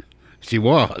then. She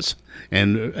was,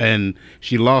 and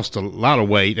she lost a lot of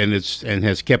weight, and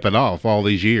has kept it off all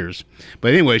these years.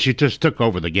 But anyway, she just took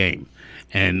over the game.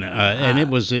 And it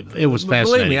was fascinating.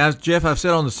 Believe me, Jeff, I've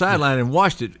sat on the sideline and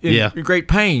watched it in great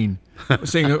pain,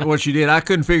 seeing what she did. I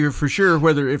couldn't figure for sure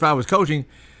whether, if I was coaching,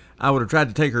 I would have tried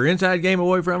to take her inside game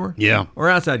away from her, or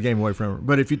outside game away from her.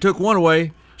 But if you took one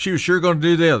away, she was sure going to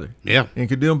do the other, and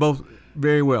could do them both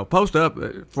very well. Post up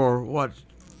for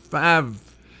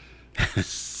 5,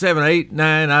 7, 8,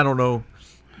 9, I don't know.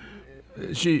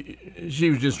 She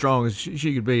was just strong as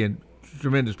she could be, and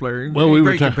tremendous player. Well, we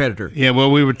great competitor. Yeah,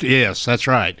 well, yes, that's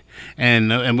right. And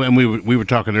we were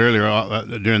talking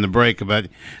earlier during the break about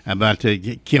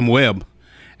Kim Webb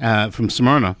from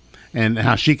Smyrna, and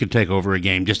how she could take over a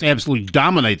game, just absolutely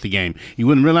dominate the game. You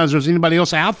wouldn't realize there was anybody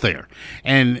else out there.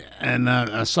 And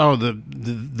I saw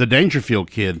the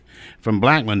Dangerfield kid from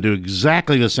Blackman do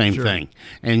exactly the same thing,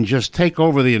 and just take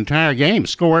over the entire game,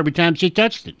 score every time she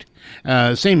touched it,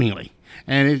 seemingly.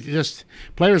 And it just,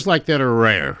 players like that are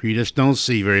rare. You just don't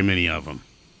see very many of them.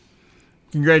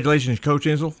 Congratulations, Coach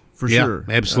Insel, for sure.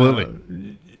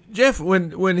 Absolutely. Jeff,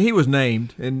 when he was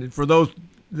named, and for those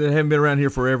that haven't been around here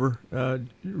forever,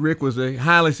 Rick was a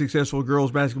highly successful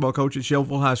girls basketball coach at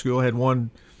Shelbyville High School, had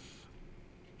won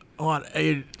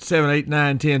 7, 8,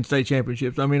 9, 10 state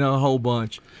championships. I mean, a whole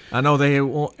bunch. I know they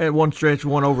had, at one stretch,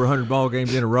 won over 100 ball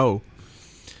games in a row.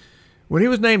 When he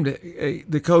was named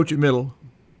the coach at Middle,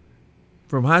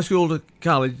 from high school to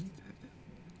college,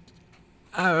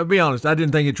 I'll be honest, I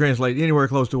didn't think it translated anywhere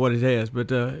close to what it has,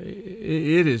 but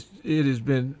it has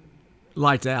been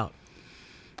lights out.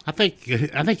 I think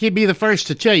he'd be the first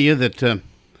to tell you that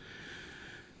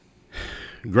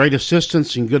great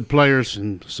assistants and good players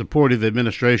and supportive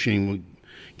administration will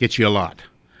get you a lot,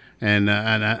 and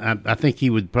I think he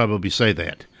would probably say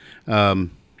that.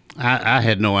 I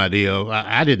had no idea.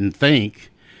 I didn't think.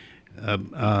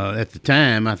 At the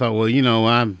time, I thought, well,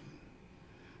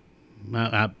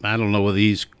 I don't know whether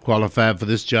he's qualified for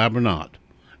this job or not.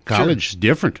 College is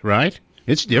different, right?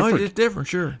 It's different. Oh, it's different,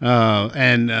 sure.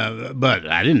 But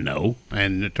I didn't know,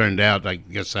 and it turned out, I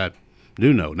guess I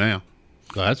do know now.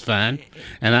 So that's fine.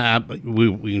 And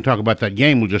we can talk about that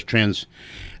game. We'll just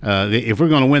if we're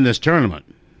going to win this tournament,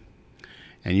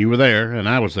 and you were there, and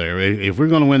I was there, if we're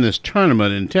going to win this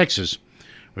tournament in Texas,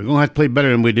 we're going to have to play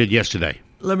better than we did yesterday.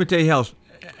 Let me tell you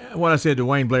what I said to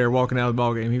Wayne Blair walking out of the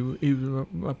ball game. He was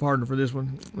my partner for this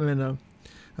one. And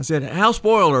I said, how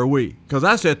spoiled are we? Because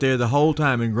I sat there the whole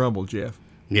time and grumbled, Jeff.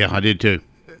 Yeah, I did too.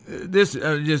 This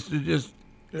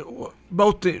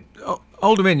both the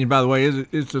Old Dominion, by the way,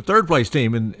 is the third place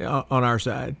team on our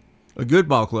side. A good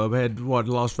ball club had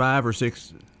lost 5 or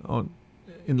 6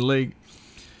 in the league.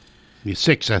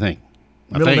 6, I think.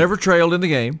 Middle never trailed in the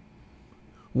game.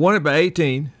 Won it by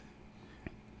 18,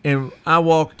 and I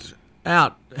walked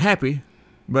out happy,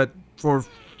 but for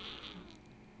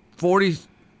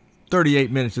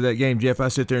 38 minutes of that game, Jeff, I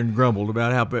sit there and grumbled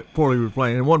about how poorly we were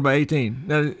playing, and won by 18.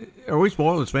 Now, are we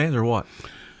spoiled as fans or what?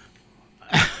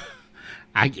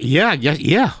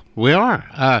 Yeah, we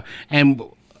are. And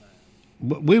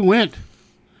we went,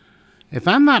 if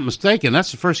I'm not mistaken,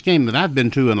 that's the first game that I've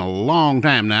been to in a long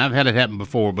time now. I've had it happen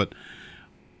before, but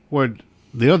where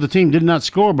the other team did not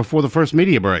score before the first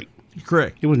media break.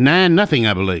 Correct. It was 9-0,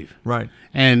 I believe. Right.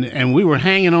 And we were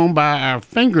hanging on by our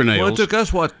fingernails. Well, it took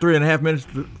us, 3.5 minutes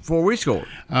before we scored?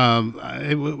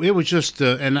 It was just,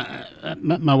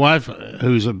 my wife,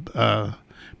 who's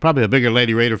probably a bigger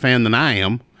Lady Raider fan than I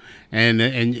am,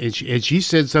 and she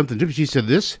said something to me. She said,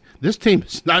 this team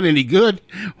is not any good.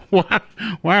 Why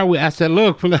are we? I said,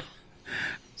 look,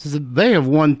 they have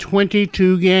won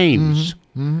 22 games.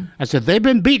 Mm-hmm. I said, they've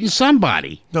been beating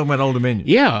somebody. Talking about Old Dominion.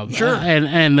 Yeah, sure.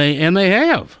 And they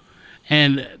have.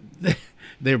 And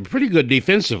they're pretty good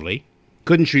defensively.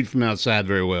 Couldn't shoot from outside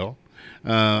very well.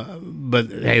 But,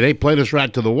 hey, they played us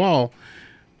right to the wall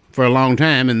for a long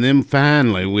time, and then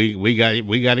finally we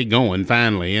got it going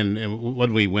finally. And what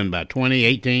did we win by, 20,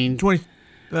 18?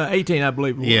 18, I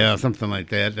believe it was. Yeah, something like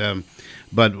that.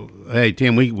 But, hey,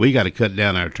 Tim, we got to cut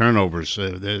down our turnovers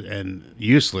and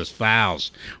useless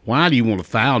fouls. Why do you want to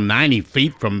foul 90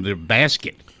 feet from the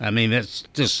basket? I mean, that's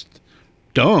just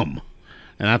dumb.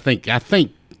 And I think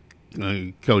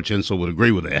Coach Insel would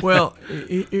agree with that. Well,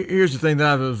 here's the thing that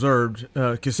I've observed.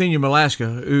 Ksenia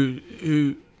Malaska,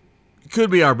 who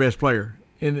could be our best player.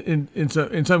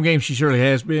 In some games she surely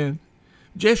has been.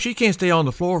 Jeff, she can't stay on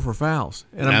the floor for fouls.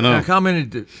 And I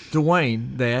commented to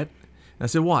Wayne that. I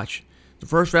said, watch. The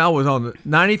first foul was on the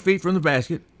 90 feet from the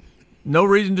basket. No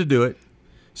reason to do it.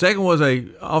 Second was a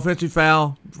offensive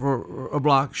foul for a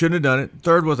block. Shouldn't have done it.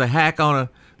 Third was a hack on a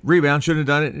rebound. Shouldn't have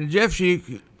done it. And Jeff,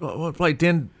 she played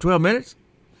 10, 12 minutes.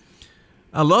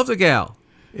 I love the gal.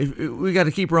 We got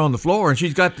to keep her on the floor, and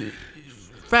she's got the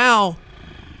foul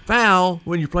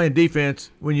when you're playing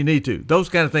defense when you need to. Those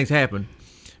kind of things happen.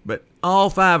 But all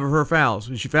 5 of her fouls,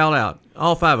 when she fouled out,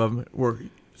 all 5 of them were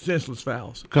senseless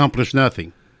fouls. Accomplished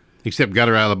nothing, except got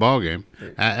her out of the ball game.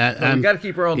 So we got to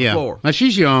keep her on the floor. Now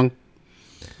she's young,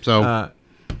 so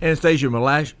Anastasia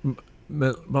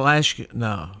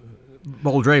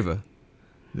Boldreva,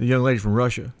 the young lady from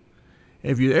Russia.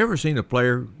 Have you ever seen a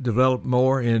player develop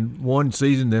more in one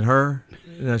season than her?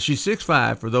 Now, she's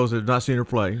 6'5", for those that have not seen her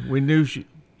play. We knew she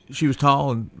was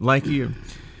tall and lanky, and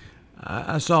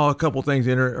I saw a couple things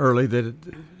in her early that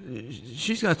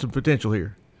she's got some potential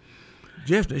here.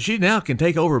 Jeff, she now can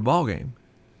take over a ball game.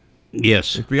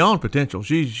 Yes, it's beyond potential.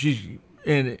 She's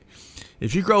and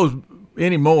if she grows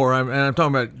any more, and I'm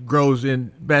talking about grows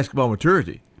in basketball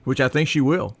maturity, which I think she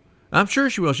will. I'm sure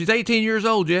she will. She's 18 years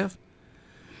old, Jeff.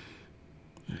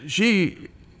 She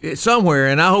is somewhere,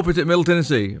 and I hope it's at Middle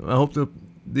Tennessee. I hope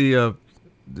the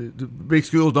big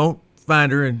schools don't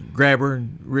find her and grab her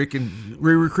and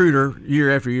re-recruit her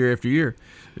year after year after year.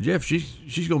 But Jeff,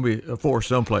 she's going to be a force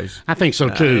someplace. I think so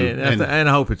too, and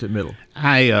I hope it's at Middle.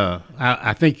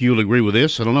 I think you'll agree with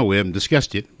this. I don't know. We haven't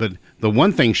discussed it, but the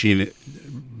one thing she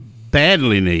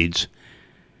badly needs.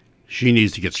 She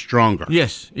needs to get stronger.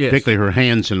 Yes. Particularly her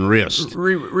hands and wrists.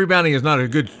 Rebounding is not a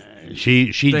good.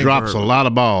 She drops a lot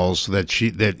of balls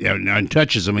and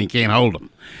touches them and can't hold them.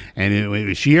 And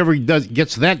if she ever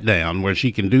gets that down where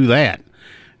she can do that,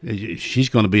 she's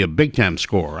going to be a big time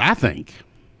scorer, I think.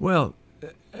 Well,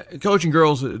 coaching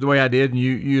girls the way I did, and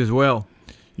you as well,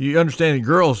 you understand that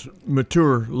girls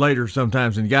mature later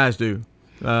sometimes than guys do.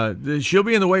 She'll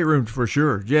be in the weight room for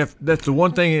sure. Jeff, that's the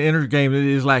one thing in her game that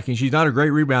is lacking. She's not a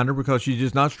great rebounder because she's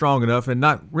just not strong enough and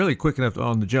not really quick enough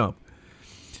on the jump.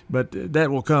 But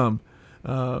that will come.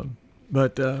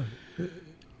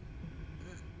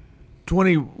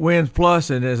 20 wins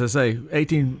plus, and as I say,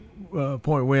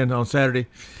 18-point win on Saturday.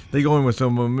 They go in with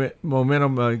some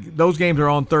momentum. Those games are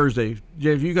on Thursday.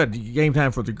 Jeff, you got game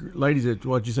time for the ladies at,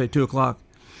 what'd you say, 2 o'clock?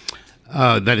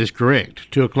 That is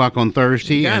correct. 2 o'clock on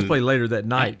Thursday. The guys play later that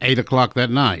night. 8 o'clock that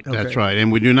night. Okay. That's right.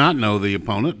 And we do not know the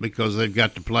opponent because they've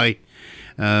got to play.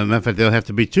 In fact, they'll have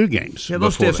to be 2 games. Yeah,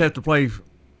 those stiffs have to play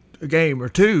a game or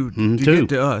two to get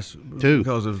to us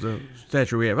because of the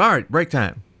stature we have. All right, break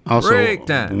time. Also, Break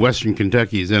time. Western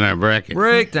Kentucky is in our bracket.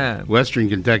 Break time. Western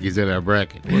Kentucky's in our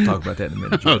bracket. We'll talk about that in a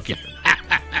minute, Jeff. Okay.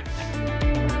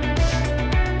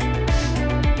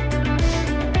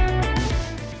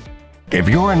 If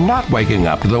you're not waking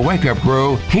up to the Wake Up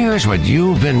Crew, here's what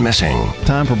you've been missing.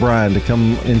 Time for Brian to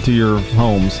come into your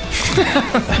homes.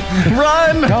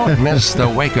 Run! Don't miss the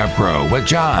Wake Up Crew with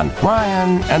John,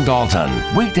 Brian, and Dalton.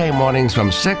 Weekday mornings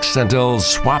from 6 until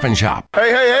Swap and Shop.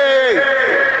 Hey!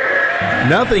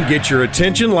 Nothing gets your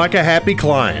attention like a happy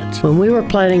client. When we were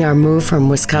planning our move from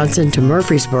Wisconsin to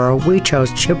Murfreesboro, we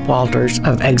chose Chip Walters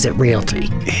of Exit Realty.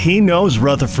 He knows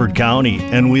Rutherford County,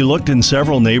 and we looked in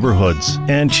several neighborhoods.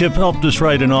 And Chip helped us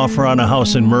write an offer on a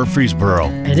house in Murfreesboro.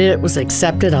 And it was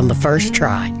accepted on the first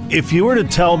try. If you were to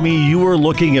tell me you were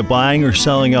looking at buying or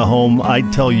selling a home,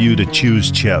 I'd tell you to choose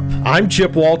Chip. I'm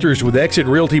Chip Walters with Exit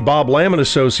Realty Bob Lamb &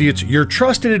 Associates, your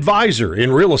trusted advisor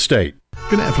in real estate.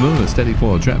 Good afternoon. A steady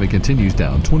flow of traffic continues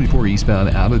down 24 eastbound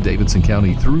out of Davidson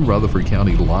County through Rutherford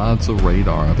County. Lots of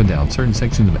radar up and down certain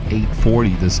sections of 840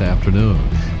 this afternoon.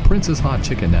 Princess Hot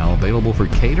Chicken now available for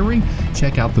catering.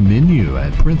 Check out the menu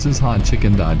at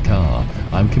princesshotchicken.com.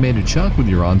 I'm Commander Chuck with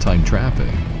your on-time traffic.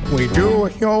 We do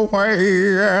it your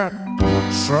way at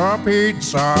Sir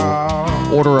Pizza.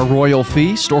 Order a royal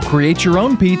feast or create your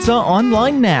own pizza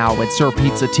online now at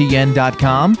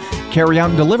sirpizzatn.com. Carry out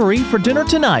and delivery for dinner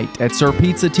tonight at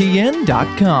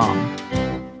sirpizzatn.com.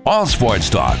 All sports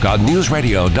talk on News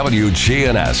Radio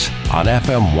WGNS on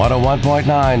FM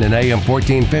 101.9 and AM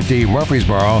 1450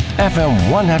 Murfreesboro, FM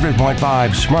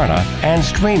 100.5 Smyrna, and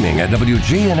streaming at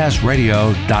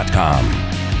WGNSradio.com.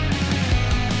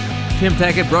 Tim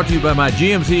Tackett brought to you by my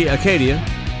GMC Acadia,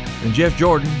 and Jeff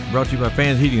Jordan brought to you by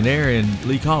Fans Heating and Air and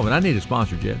Lee Coleman. I need a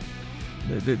sponsor, Jeff.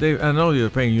 I know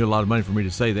they're paying you a lot of money for me to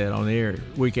say that on the air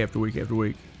week after week after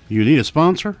week. You need a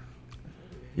sponsor?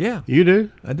 Yeah. You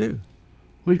do? I do.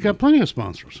 We've got plenty of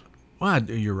sponsors. Well,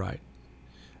 you're right.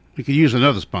 We could use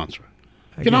another sponsor.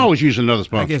 You can always use another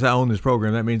sponsor. I guess I own this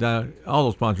program. That means all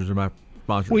those sponsors are my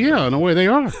sponsors. Well, yeah, in a way they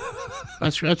are.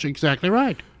 That's exactly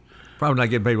right. Probably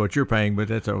not getting paid what you're paying, but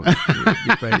that's okay.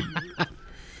 Get paid.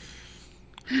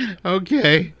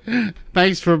 Okay.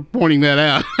 Thanks for pointing that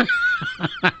out.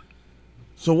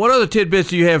 So what other tidbits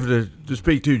do you have to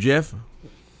speak to, Jeff?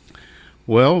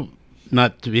 Well,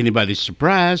 not to anybody's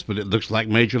surprise, but it looks like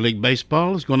Major League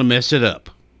Baseball is going to mess it up.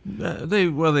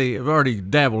 They've already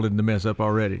dabbled in the mess up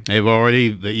already.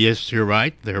 Yes, you're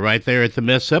right. They're right there at the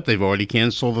mess up. They've already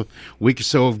canceled a week or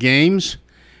so of games,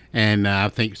 and I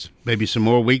think maybe some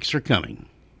more weeks are coming.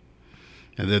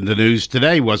 And then the news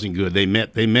today wasn't good. They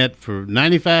met for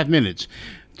 95 minutes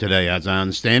today, as I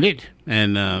understand it,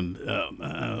 and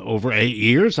over 8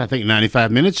 years, I think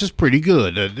 95 minutes is pretty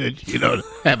good, to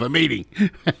have a meeting.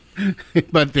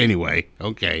 But anyway,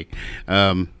 okay.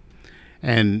 And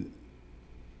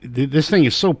this thing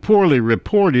is so poorly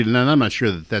reported, and I'm not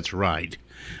sure that that's right,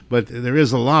 but there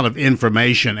is a lot of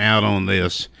information out on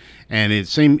this, and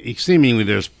seemingly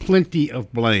there's plenty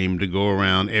of blame to go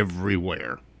around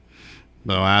everywhere.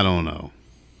 So I don't know.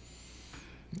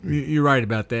 You're right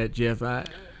about that, Jeff. I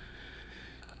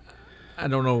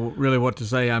don't know really what to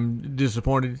say. I'm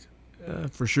disappointed,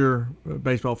 for sure, a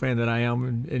baseball fan that I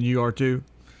am, and you are too.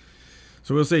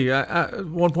 So we'll see.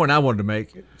 One point I wanted to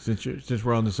make, since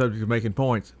we're on the subject of making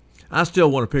points, I still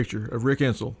want a picture of Rick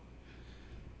Insell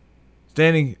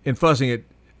standing and fussing at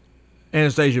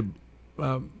Anastasia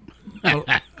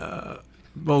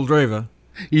Boldreva.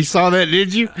 You saw that,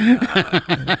 did you?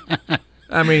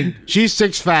 I mean, she's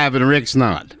 6'5" and Rick's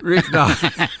not. Rick's not.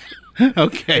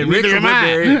 Okay, and Rick's from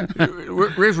Woodbury.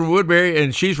 Rick's from Woodbury,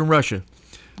 and she's from Russia.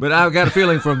 But I've got a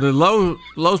feeling from the low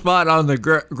spot on the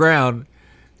ground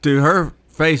to her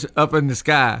face up in the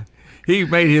sky, he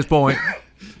made his point.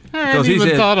 I hadn't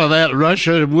even thought of that,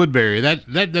 Russia and Woodbury. That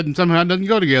somehow doesn't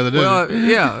go together, does it? Well,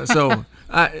 yeah. So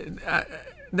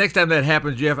next time that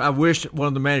happens, Jeff, I wish one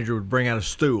of the managers would bring out a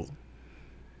stool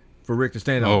for Rick to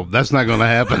stand on. Oh, that's not going to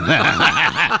happen.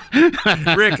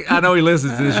 Rick, I know he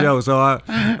listens to this show, so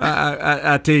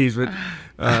I tease, but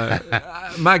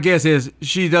my guess is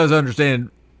she does understand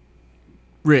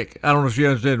Rick. I don't know if she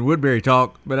understands Woodbury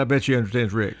talk, but I bet she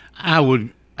understands Rick. I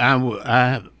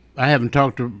haven't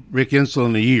talked to Rick Insell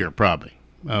in a year, probably.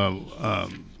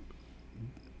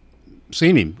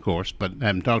 Seen him, of course, but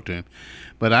haven't talked to him.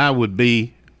 But I would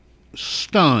be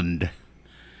stunned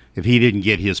if he didn't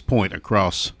get his point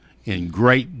across in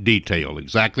great detail,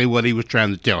 exactly what he was trying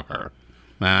to tell her.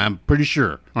 I'm pretty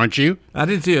sure. Aren't you? I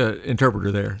didn't see an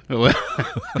interpreter there. Well,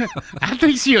 I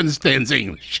think she understands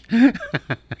English.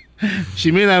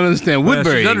 She may not understand Woodbury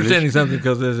she's English. understanding something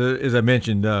because, as I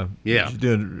mentioned, yeah, she's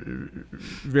doing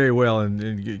very well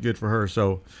and good for her.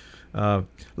 So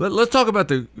let's talk about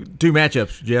the two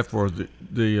matchups, Jeff, for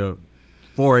the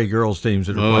 4A girls teams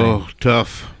that are playing.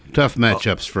 Tough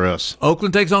matchups for us.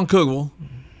 Oakland takes on Cookeville.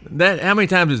 How many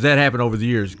times has that happened over the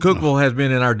years? Cookeville has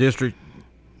been in our district.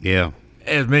 Yeah.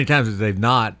 As many times as they've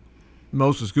not.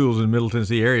 Most of the schools in the Middle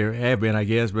Tennessee area have been, I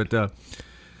guess, but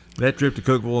that trip to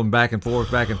Cookeville and back and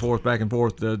forth,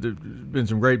 there's been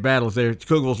some great battles there.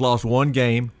 Cookeville's lost one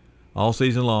game all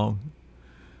season long.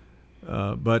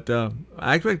 But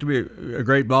I expect it to be a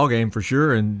great ball game for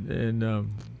sure. And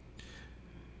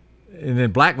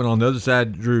then Blackman on the other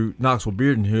side drew Knoxville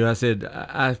Bearden, who I said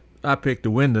I picked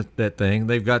to win that thing.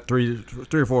 They've got three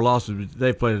or four losses. But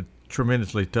they've played a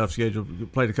tremendously tough schedule.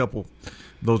 Played a couple of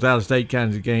those out-of-state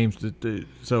kinds of games.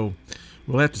 So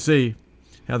we'll have to see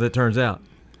how that turns out.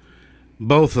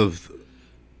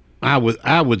 I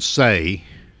would say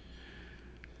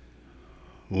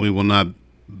we will not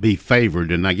be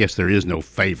favored, and I guess there is no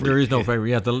favorite. There is no favorite.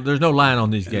 Yeah, there's no line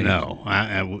on these games. No,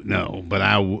 no. But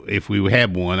if we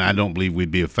had one, I don't believe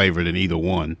we'd be a favorite in either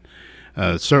one.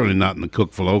 Certainly not in the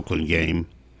Cookeville-Oakland game.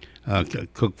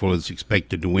 Cookeville is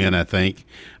expected to win, I think,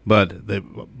 but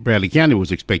Bradley County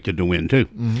was expected to win too,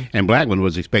 and Blackman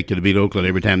was expected to beat Oakland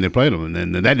every time they played them, and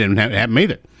then that didn't happen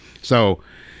either. So,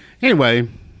 anyway,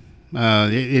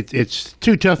 it's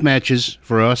two tough matches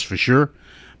for us for sure,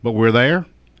 but we're there,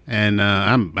 and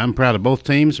I'm proud of both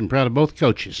teams and proud of both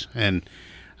coaches, and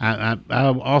I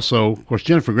also, of course,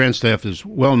 Jennifer Grandstaff is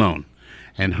well known,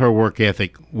 and her work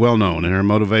ethic well known, and her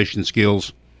motivation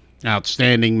skills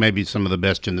outstanding, maybe some of the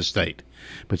best in the state.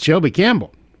 But Shelby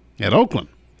Campbell at Oakland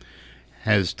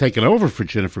has taken over for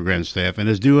Jennifer Grandstaff and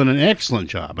is doing an excellent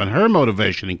job. And her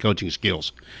motivation and coaching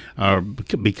skills are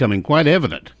becoming quite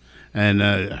evident. And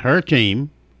her team,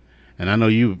 and I know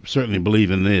you certainly believe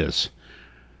in this,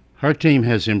 her team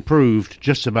has improved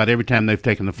just about every time they've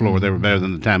taken the floor. They were better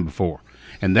than the time before.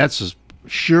 And that's a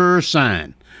sure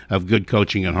sign of good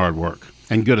coaching and hard work.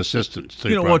 And good assistance, too.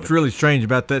 You know what's really strange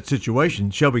about that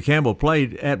situation? Shelby Campbell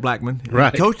played at Blackman.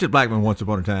 Right. Coached at Blackman once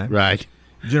upon a time. Right.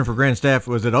 Jennifer Grandstaff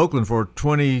was at Oakland for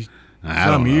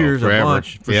 20-some years, forever. A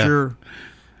bunch, for sure.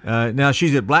 Now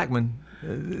she's at Blackman.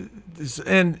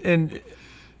 And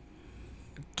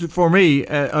for me,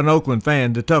 an Oakland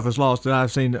fan, the toughest loss that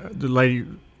I've seen the Lady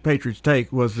Patriots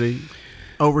take was the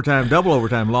double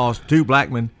overtime loss to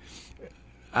Blackman.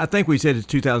 I think we said it's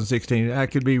 2016. I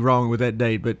could be wrong with that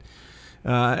date, but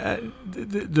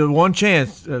the one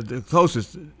chance, the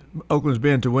closest Oakland's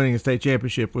been to winning a state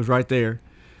championship was right there,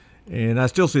 and I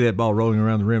still see that ball rolling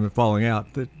around the rim and falling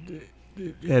out. That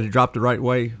had it dropped the right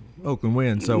way, Oakland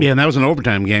wins. So yeah, and that was an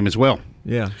overtime game as well.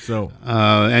 Yeah, so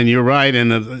and you're right,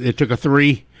 and it took a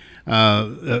three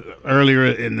earlier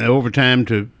in the overtime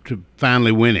to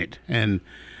finally win it, and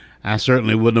I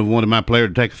certainly wouldn't have wanted my player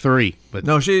to take a three. But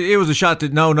no, it was a shot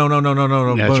that no. That's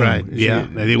boom. right. Yeah,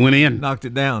 it went in, knocked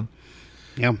it down.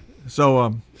 Yeah.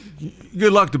 So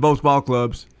good luck to both ball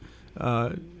clubs.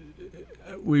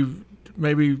 We've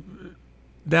maybe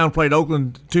downplayed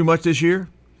Oakland too much this year.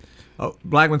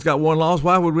 Blackman's got one loss.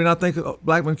 Why would we not think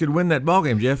Blackman could win that ball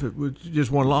game, Jeff? It was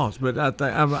just one loss. But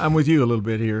I'm with you a little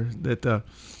bit here. But the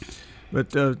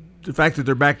fact that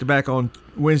they're back-to-back on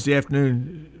Wednesday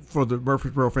afternoon for the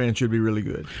Murfreesboro fans should be really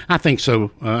good. I think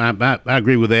so. I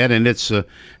agree with that. And it's,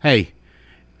 hey,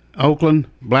 Oakland,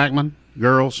 Blackman,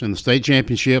 girls in the state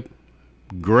championship,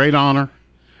 great honor.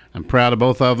 I'm proud of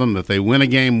both of them. If they win a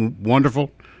game,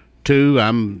 wonderful. 2,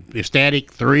 I'm ecstatic.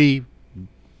 3,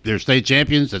 they're state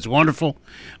champions. That's wonderful.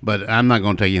 But I'm not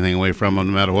going to take anything away from them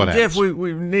no matter what happens. Jeff,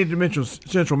 we need to mention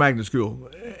Central Magnet School.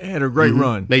 Had a great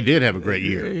run. They did have a great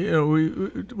year. You know,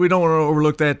 we don't want to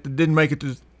overlook that. Didn't make it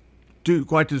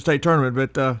quite to the state tournament,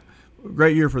 but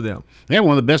great year for them. They had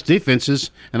one of the best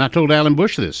defenses, and I told Alan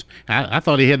Bush this. I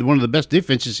thought he had one of the best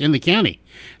defenses in the county.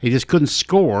 He just couldn't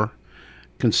score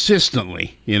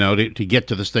consistently, to get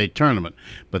to the state tournament.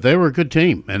 But they were a good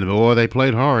team, and boy, they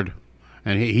played hard,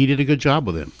 and he did a good job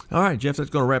with them. All right, Jeff,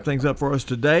 that's going to wrap things up for us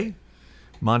today.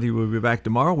 Monty will be back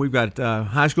tomorrow. We've got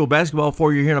high school basketball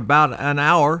for you here in about an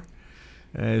hour.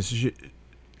 As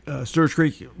Stewart's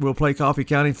Creek will play Coffee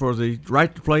County for the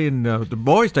right to play in the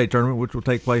boys state tournament, which will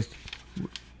take place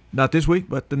not this week,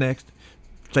 but the next.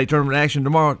 State tournament action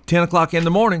tomorrow at 10 o'clock in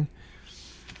the morning.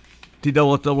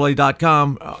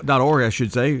 TSSAA.com.org, I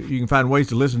should say. You can find ways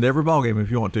to listen to every ballgame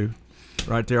if you want to,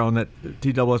 right there on that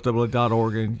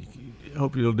TSSAA.org, and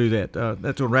hope you'll do that. That's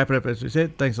going to wrap it up, as we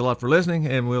said. Thanks a lot for listening,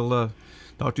 and we'll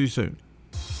Talk to you soon.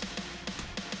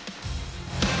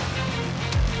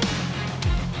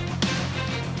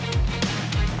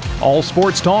 All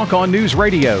sports talk on News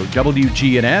Radio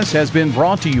WGNS has been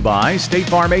brought to you by State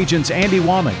Farm agents Andy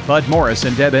Womack, Bud Morris,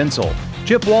 and Deb Ensel.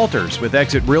 Chip Walters with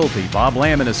Exit Realty, Bob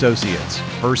Lamb & Associates.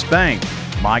 First Bank,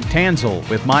 Mike Tanzel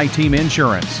with My Team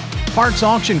Insurance. Parks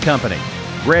Auction Company,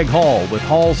 Greg Hall with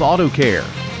Hall's Auto Care.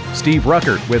 Steve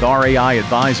Ruckert with RAI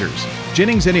Advisors.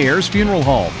 Jennings & Ayers Funeral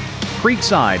Home.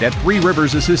 Creekside at Three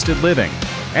Rivers Assisted Living.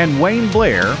 And Wayne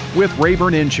Blair with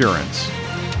Rayburn Insurance.